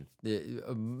again.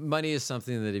 Money is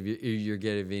something that if you're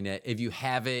giving it, if you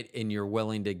have it and you're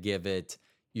willing to give it,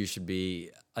 you should be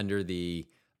under the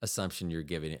assumption you're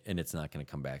giving it and it's not going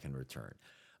to come back in return.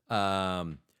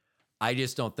 I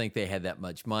just don't think they had that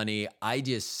much money. I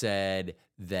just said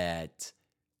that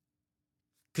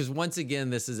because once again,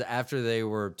 this is after they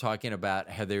were talking about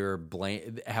how they were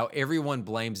how everyone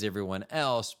blames everyone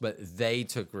else, but they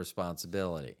took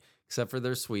responsibility. Except for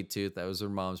their sweet tooth, that was their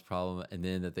mom's problem, and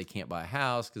then that they can't buy a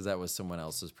house because that was someone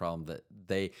else's problem.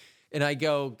 And I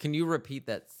go, can you repeat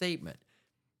that statement?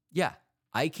 Yeah,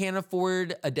 I can't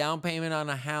afford a down payment on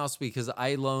a house because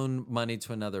I loan money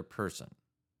to another person.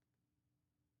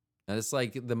 And it's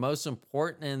like the most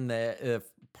important in the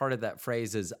part of that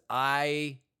phrase is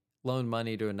I loan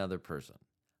money to another person.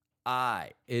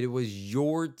 It was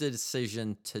your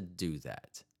decision to do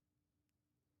that.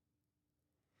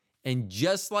 And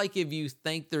just like if you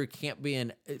think there can't be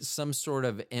some sort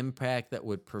of impact that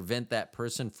would prevent that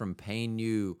person from paying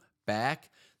you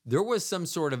back, there was some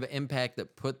sort of impact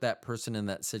that put that person in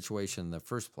that situation in the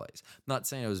first place. I'm not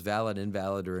saying it was valid,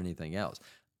 invalid, or anything else.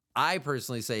 I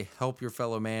personally say help your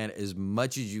fellow man as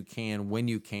much as you can, when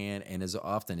you can, and as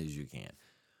often as you can.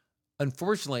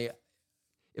 Unfortunately,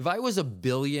 if I was a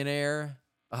billionaire,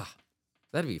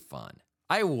 that'd be fun.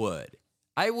 I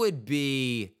would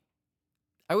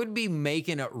be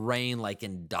making it rain like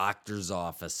in doctor's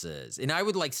offices. And I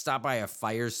would like stop by a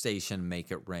fire station and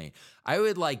make it rain. I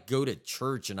would like go to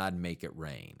church and I'd make it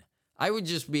rain. I would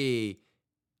just be,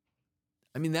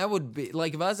 that would be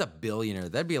like if I was a billionaire,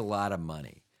 that'd be a lot of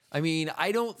money.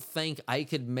 I don't think I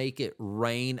could make it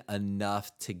rain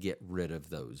enough to get rid of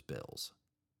those bills.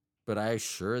 But I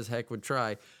sure as heck would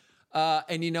try.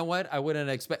 And you know what? I wouldn't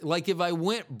expect, like if I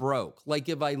went broke, like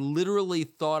if I literally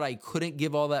thought I couldn't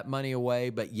give all that money away,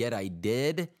 but yet I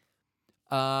did,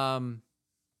 I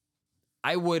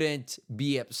wouldn't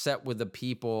be upset with the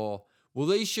people. Well,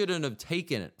 they shouldn't have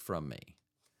taken it from me.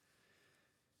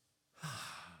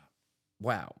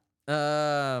 Wow.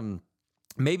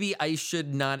 Maybe I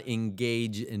should not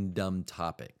engage in dumb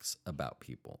topics about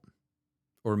people,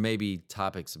 or maybe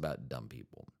topics about dumb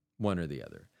people, one or the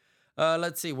other.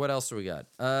 Let's see, what else do we got?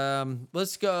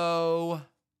 Let's go.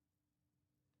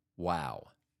 Wow.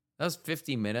 That was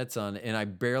 50 minutes and I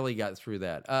barely got through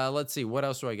that. Let's see, what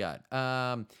else do I got?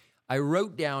 I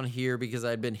wrote down here because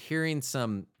I'd been hearing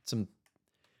some, I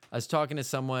was talking to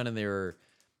someone and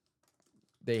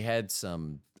they had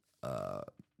some,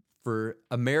 for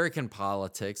American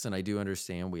politics, and I do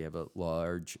understand we have a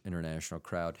large international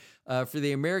crowd. For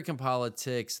the American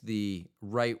politics, the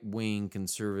right-wing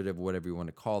conservative, whatever you want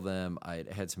to call them, I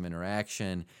had some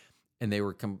interaction, and they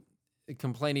were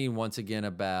complaining once again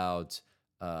about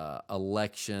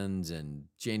elections and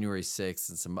January 6th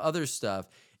and some other stuff.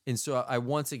 And so I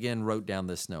once again wrote down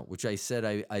this note, which I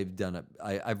said I've done it.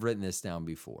 I've written this down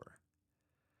before.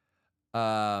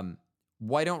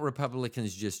 Why don't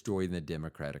Republicans just join the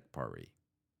Democratic Party?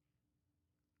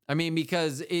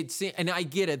 Because and I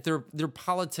get it, their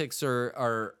politics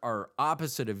are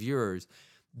opposite of yours,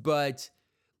 but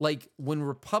like when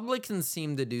Republicans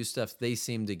seem to do stuff, they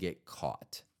seem to get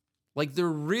caught. Like they're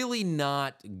really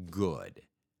not good.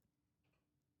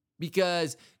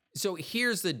 So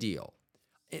here's the deal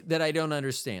that I don't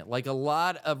understand. Like a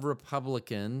lot of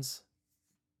Republicans,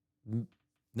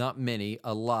 not many,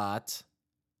 a lot,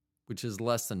 which is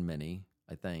less than many,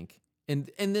 I think.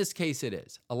 And in this case, it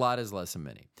is. A lot is less than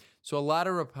many. So a lot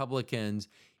of Republicans,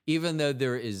 even though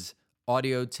there is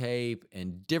audio tape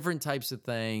and different types of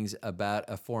things about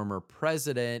a former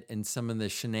president and some of the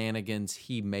shenanigans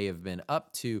he may have been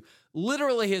up to,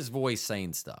 literally his voice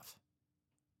saying stuff.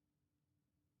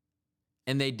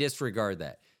 And they disregard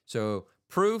that. So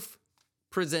proof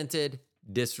presented,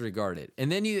 disregarded. And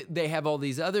then they have all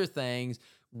these other things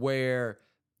where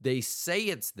they say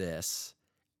it's this,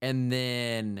 and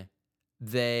then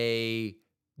they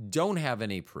don't have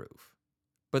any proof,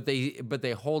 but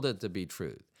they hold it to be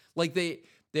truth. Like they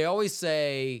always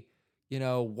say,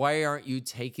 why aren't you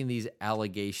taking these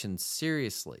allegations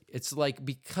seriously? It's like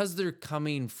because they're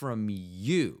coming from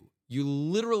you. You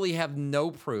literally have no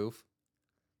proof,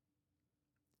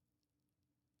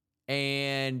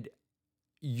 and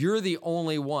you're the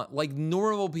only one. Like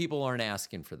normal people aren't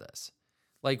asking for this.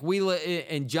 Like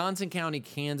in Johnson County,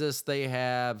 Kansas, they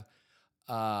have,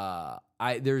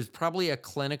 there's probably a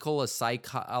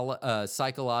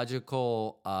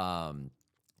psychological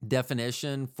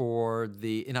definition for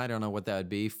and I don't know what that would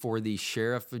be, for the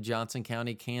sheriff of Johnson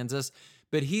County, Kansas,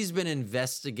 but he's been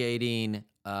investigating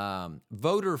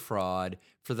voter fraud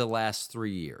for the last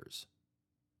 3 years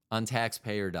on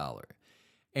taxpayer dollar.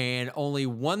 And only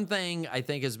one thing I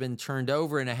think has been turned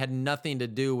over, and it had nothing to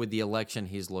do with the election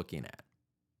he's looking at.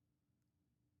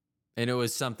 And it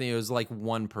was like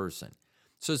one person.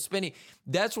 So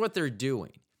that's what they're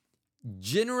doing.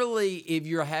 Generally, if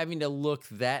you're having to look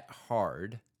that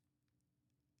hard,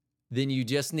 then you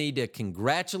just need to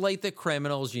congratulate the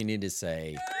criminals. You need to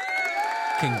say,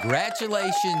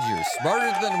 congratulations, you're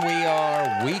smarter than we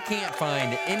are. We can't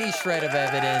find any shred of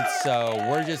evidence, so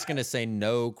we're just going to say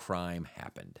no crime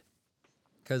happened.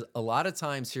 Because a lot of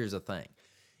times, here's the thing.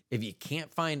 If you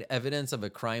can't find evidence of a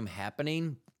crime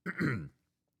happening,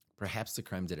 perhaps the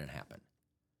crime didn't happen.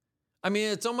 I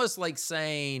mean, it's almost like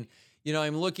saying,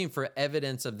 I'm looking for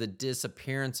evidence of the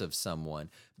disappearance of someone,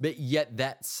 but yet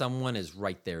that someone is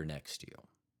right there next to you.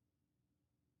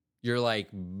 You're like,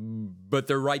 but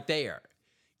they're right there.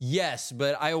 Yes,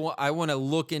 but I want to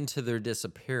look into their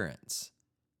disappearance.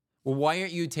 Well, why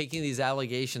aren't you taking these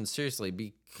allegations seriously?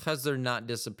 Because they're not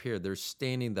disappeared. They're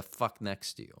standing the fuck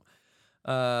next to you.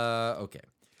 Okay.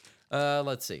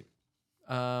 Let's see.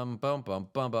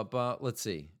 Let's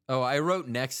see. Oh, I wrote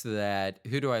next to that,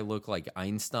 who do I look like,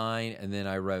 Einstein? And then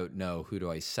I wrote, no, who do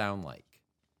I sound like?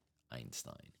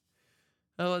 Einstein.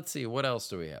 Oh, let's see. What else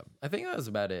do we have? I think that was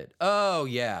about it. Oh,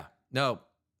 yeah. No.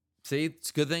 See,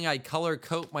 it's a good thing I color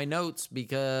code my notes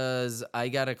because I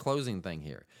got a closing thing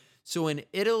here. So in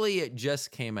Italy, it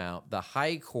just came out. The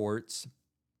high courts,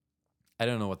 I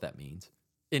don't know what that means.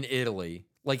 In Italy,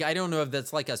 like, I don't know if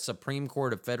that's like a Supreme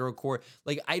Court, a federal court.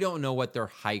 Like, I don't know what their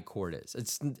high court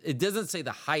is. It doesn't say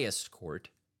the highest court.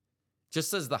 It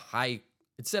just says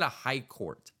it said a high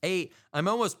court. I'm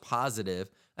almost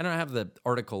positive. I don't have the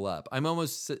article up. I'm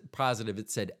almost positive it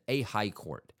said a high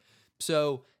court.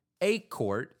 So a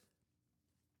court,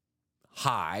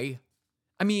 high.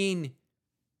 I mean,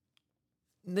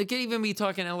 they could even be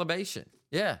talking elevation.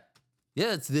 Yeah.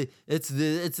 Yeah, it's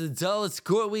the tallest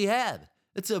court we have.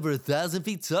 It's over 1,000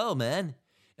 feet tall, man.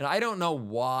 And I don't know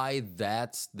why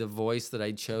that's the voice that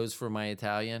I chose for my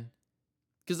Italian.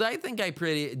 Because I think I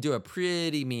do a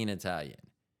pretty mean Italian.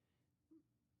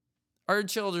 Our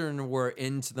children were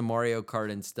into the Mario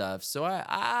Kart and stuff, so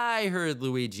I heard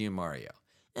Luigi and Mario.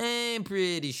 I'm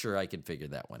pretty sure I could figure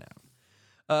that one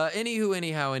out.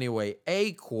 Anyway,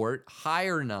 a court, high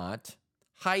or not,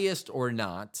 highest or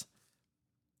not,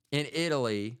 in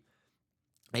Italy,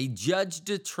 a judge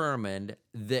determined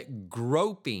that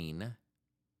groping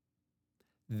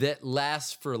that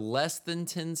lasts for less than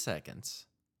 10 seconds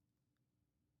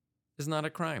is not a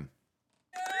crime.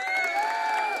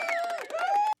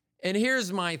 And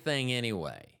here's my thing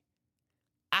anyway.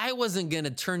 I wasn't going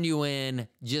to turn you in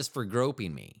just for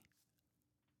groping me.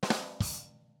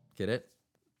 Get it?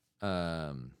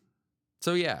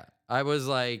 So yeah, I was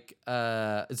like,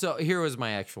 so here was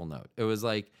my actual note. It was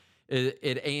like,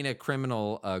 it ain't a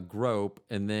criminal grope.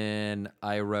 And then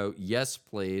I wrote, yes,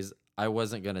 please. I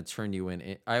wasn't going to turn you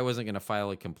in. I wasn't going to file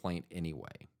a complaint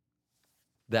anyway.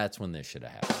 That's when this should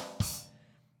have happened.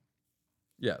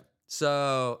 Yeah.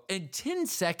 So, and 10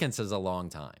 seconds is a long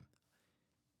time.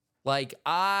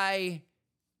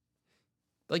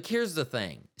 Here's the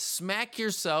thing. Smack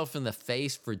yourself in the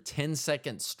face for 10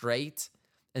 seconds straight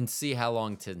and see how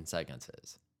long 10 seconds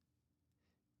is.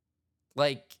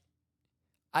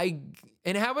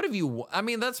 And how about if you, I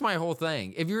mean, that's my whole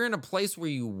thing. If you're in a place where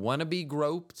you want to be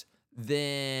groped,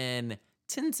 then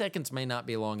 10 seconds may not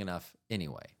be long enough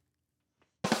anyway.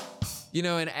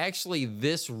 And actually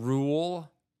this rule,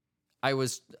 I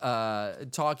was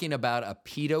talking about a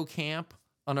pedo camp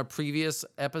on a previous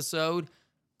episode.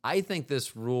 I think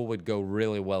this rule would go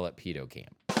really well at pedo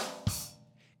camp.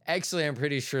 Actually, I'm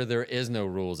pretty sure there is no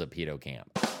rules at pedo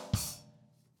camp.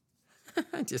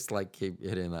 I just keep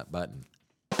hitting that button.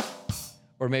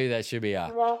 Or maybe that should be ooh,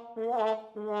 I'm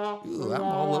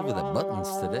all over the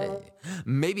buttons today.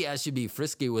 Maybe I should be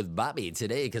frisky with Bobby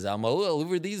today because I'm all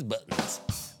over these buttons.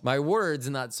 My words,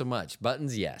 not so much.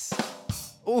 Buttons, yes.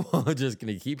 Oh, I'm just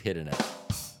going to keep hitting it.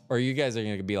 Or you guys are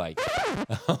going to be like,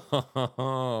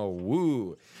 oh,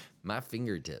 woo, my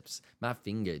fingertips.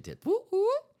 Woo, woo.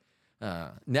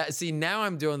 Now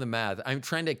I'm doing the math. I'm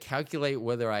trying to calculate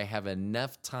whether I have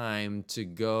enough time to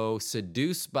go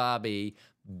seduce Bobby,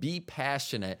 be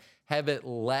passionate, have it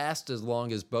last as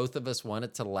long as both of us want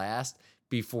it to last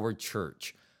before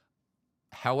church.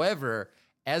 However,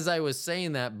 as I was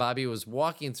saying that, Bobby was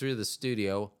walking through the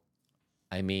studio,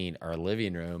 our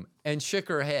living room, and shook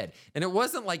her head. And it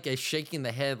wasn't like a shaking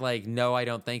the head like, no, I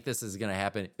don't think this is going to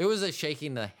happen. It was a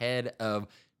shaking the head of,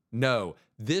 no,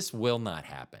 this will not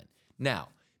happen. Now,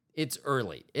 it's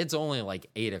early. It's only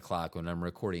 8 o'clock when I'm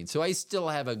recording. So I still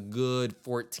have a good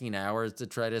 14 hours to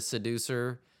try to seduce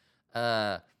her.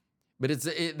 But But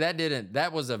that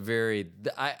was a very,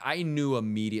 I knew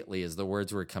immediately as the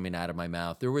words were coming out of my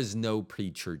mouth, there was no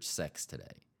pre-church sex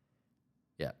today.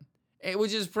 Yeah.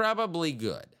 Which is probably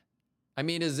good. I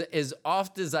mean, as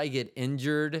oft as I get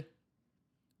injured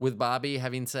with Bobby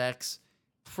having sex,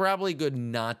 probably good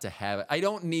not to have it. I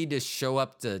don't need to show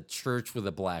up to church with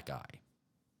a black eye.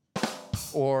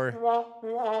 Or,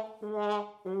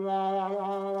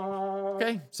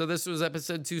 okay, so this was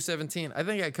episode 217. I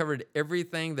think I covered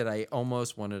everything that I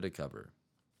almost wanted to cover.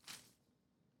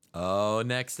 Oh,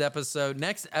 next episode.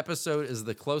 Next episode is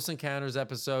the Close Encounters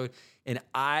episode. And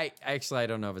I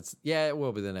don't know if it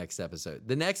will be the next episode.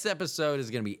 The next episode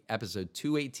is going to be episode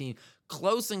 218,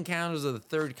 Close Encounters of the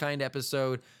Third Kind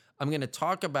episode. I'm going to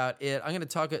talk about it.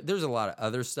 There's a lot of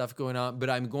other stuff going on, but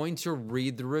I'm going to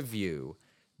read the review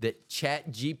that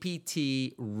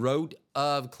ChatGPT wrote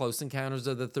of Close Encounters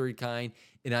of the Third Kind,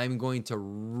 and I'm going to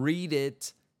read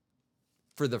it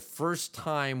for the first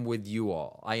time with you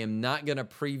all. I am not going to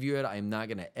preview it. I'm not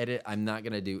going to edit. I'm not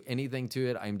going to do anything to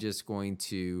it. I'm just going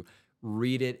to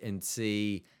read it and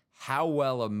see how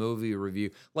well a movie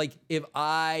review, like if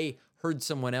I heard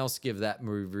someone else give that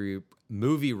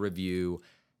movie review,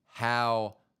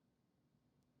 how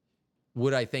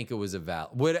would I think it was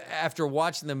after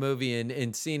watching the movie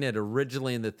and seeing it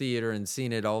originally in the theater and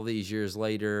seeing it all these years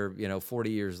later,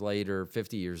 40 years later,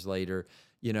 50 years later,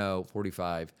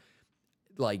 45,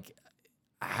 like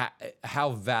how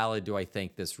valid do I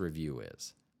think this review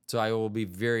is? So I will be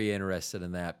very interested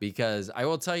in that, because I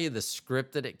will tell you the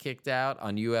script that it kicked out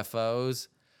on UFOs,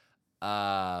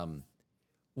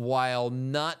 while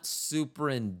not super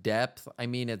in depth, I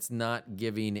mean, it's not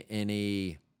giving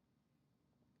any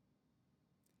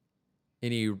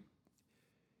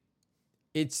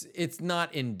it's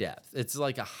not in depth. It's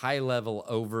like a high level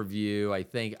overview. I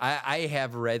think I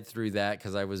have read through that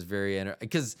because I was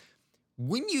because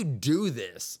when you do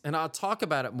this, and I'll talk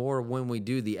about it more when we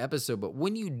do the episode, but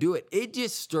when you do it, it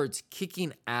just starts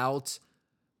kicking out.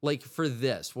 Like for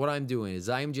this, what I'm doing is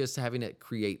I'm just having it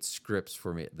create scripts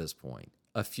for me at this point,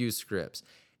 a few scripts,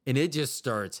 and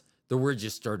the words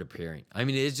just start appearing. I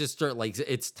mean, it just like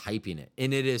it's typing it,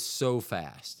 and it is so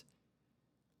fast.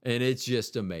 And it's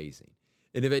just amazing.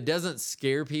 And if it doesn't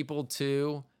scare people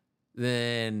too,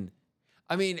 then,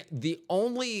 I mean, the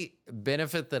only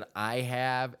benefit that I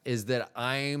have is that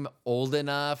I'm old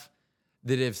enough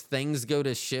that if things go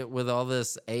to shit with all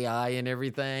this AI and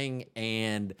everything,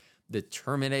 and the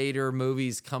Terminator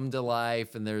movies come to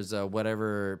life, and there's a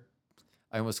whatever,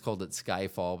 I almost called it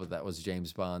Skyfall, but that was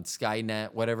James Bond,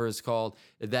 Skynet, whatever it's called,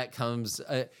 if that comes...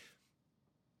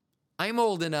 I'm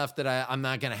old enough that I'm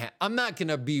not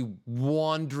gonna be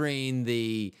wandering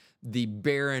the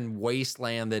barren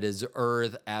wasteland that is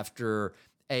Earth after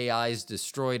AI's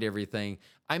destroyed everything.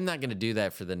 I'm not gonna do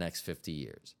that for the next 50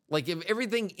 years. Like if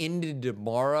everything ended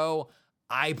tomorrow,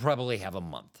 I probably have a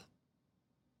month,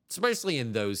 especially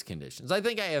in those conditions. I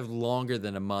think I have longer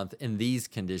than a month in these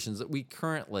conditions that we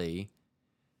currently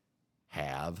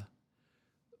have.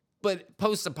 But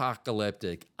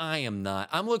post-apocalyptic, I am not.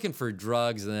 I'm looking for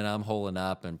drugs, and then I'm holding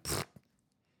up and,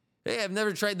 hey, I've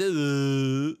never tried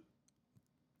this.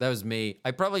 That was me.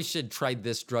 I probably should have tried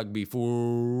this drug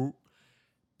before.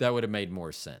 That would have made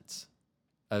more sense.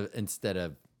 Instead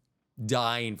of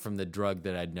dying from the drug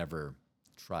that I'd never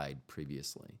tried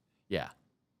previously. Yeah.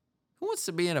 Who wants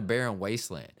to be in a barren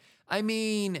wasteland? I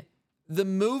mean, the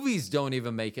movies don't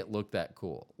even make it look that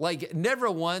cool. Like,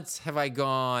 never once have I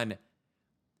gone...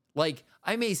 Like,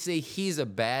 I may say he's a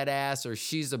badass or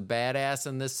she's a badass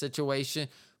in this situation,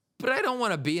 but I don't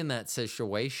want to be in that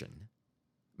situation.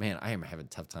 Man, I am having a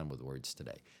tough time with words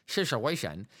today.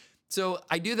 Situation. So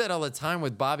I do that all the time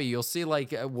with Bobby. You'll see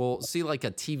we'll see like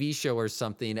a TV show or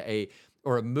something,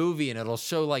 or a movie, and it'll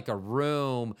show like a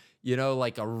room,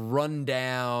 like a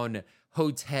rundown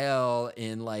hotel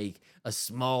in like a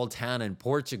small town in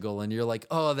Portugal, and you're like,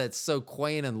 oh, that's so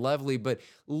quaint and lovely. But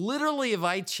literally, if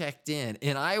I checked in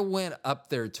and I went up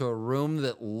there to a room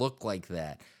that looked like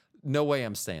that, no way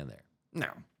I'm staying there. No.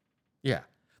 Yeah.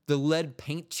 The lead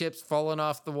paint chips falling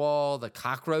off the wall, the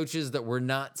cockroaches that were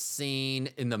not seen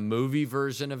in the movie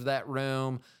version of that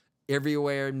room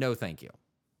everywhere. No, thank you.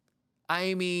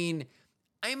 I mean,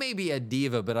 I may be a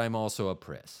diva, but I'm also a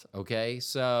priss, okay?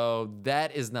 So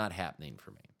that is not happening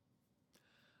for me.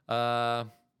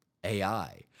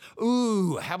 AI.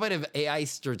 Ooh, how about if AI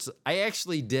starts... I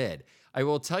actually did. I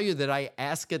will tell you that I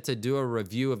asked it to do a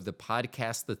review of the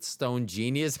podcast that's Stone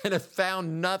Genius, and it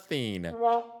found nothing.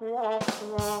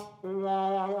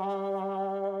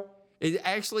 It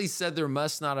actually said there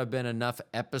must not have been enough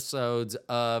episodes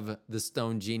of the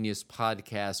Stone Genius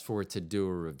podcast for it to do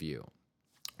a review.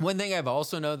 One thing I've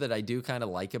also know that I do kind of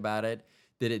like about it,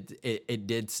 that it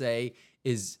did say,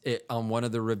 is it on one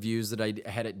of the reviews that I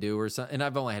had it do or something, and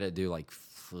I've only had it do like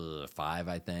 5,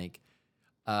 I think.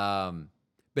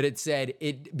 But it said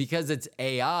because it's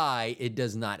AI, it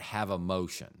does not have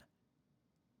emotion.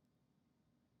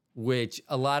 Which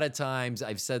a lot of times,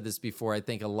 I've said this before, I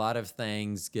think a lot of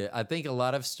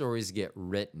stories get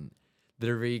written that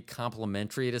are very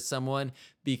complimentary to someone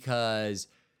because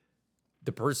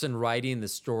the person writing the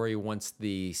story wants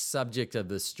the subject of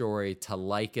the story to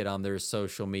like it on their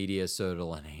social media so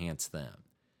it'll enhance them.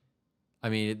 I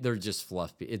mean, they're just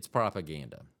fluff. It's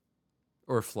propaganda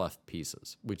or fluff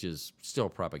pieces, which is still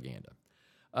propaganda.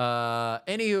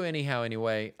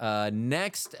 Anyway,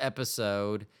 next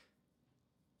episode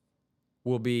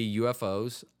will be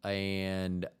UFOs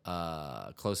and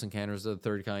Close Encounters of the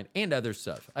Third Kind and other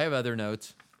stuff. I have other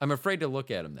notes. I'm afraid to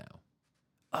look at them now.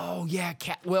 Oh, yeah,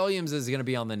 Cat Williams is going to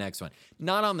be on the next one.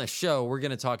 Not on the show. We're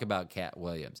going to talk about Cat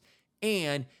Williams.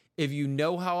 And if you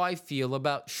know how I feel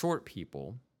about short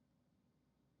people,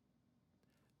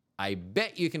 I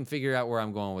bet you can figure out where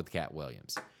I'm going with Cat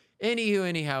Williams.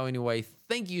 Anyway,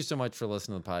 thank you so much for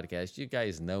listening to the podcast. You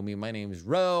guys know me. My name is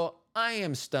Ro. I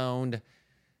am stoned.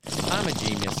 I'm a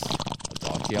genius.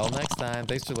 I'll talk to y'all next time.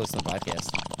 Thanks for listening to the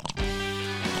podcast.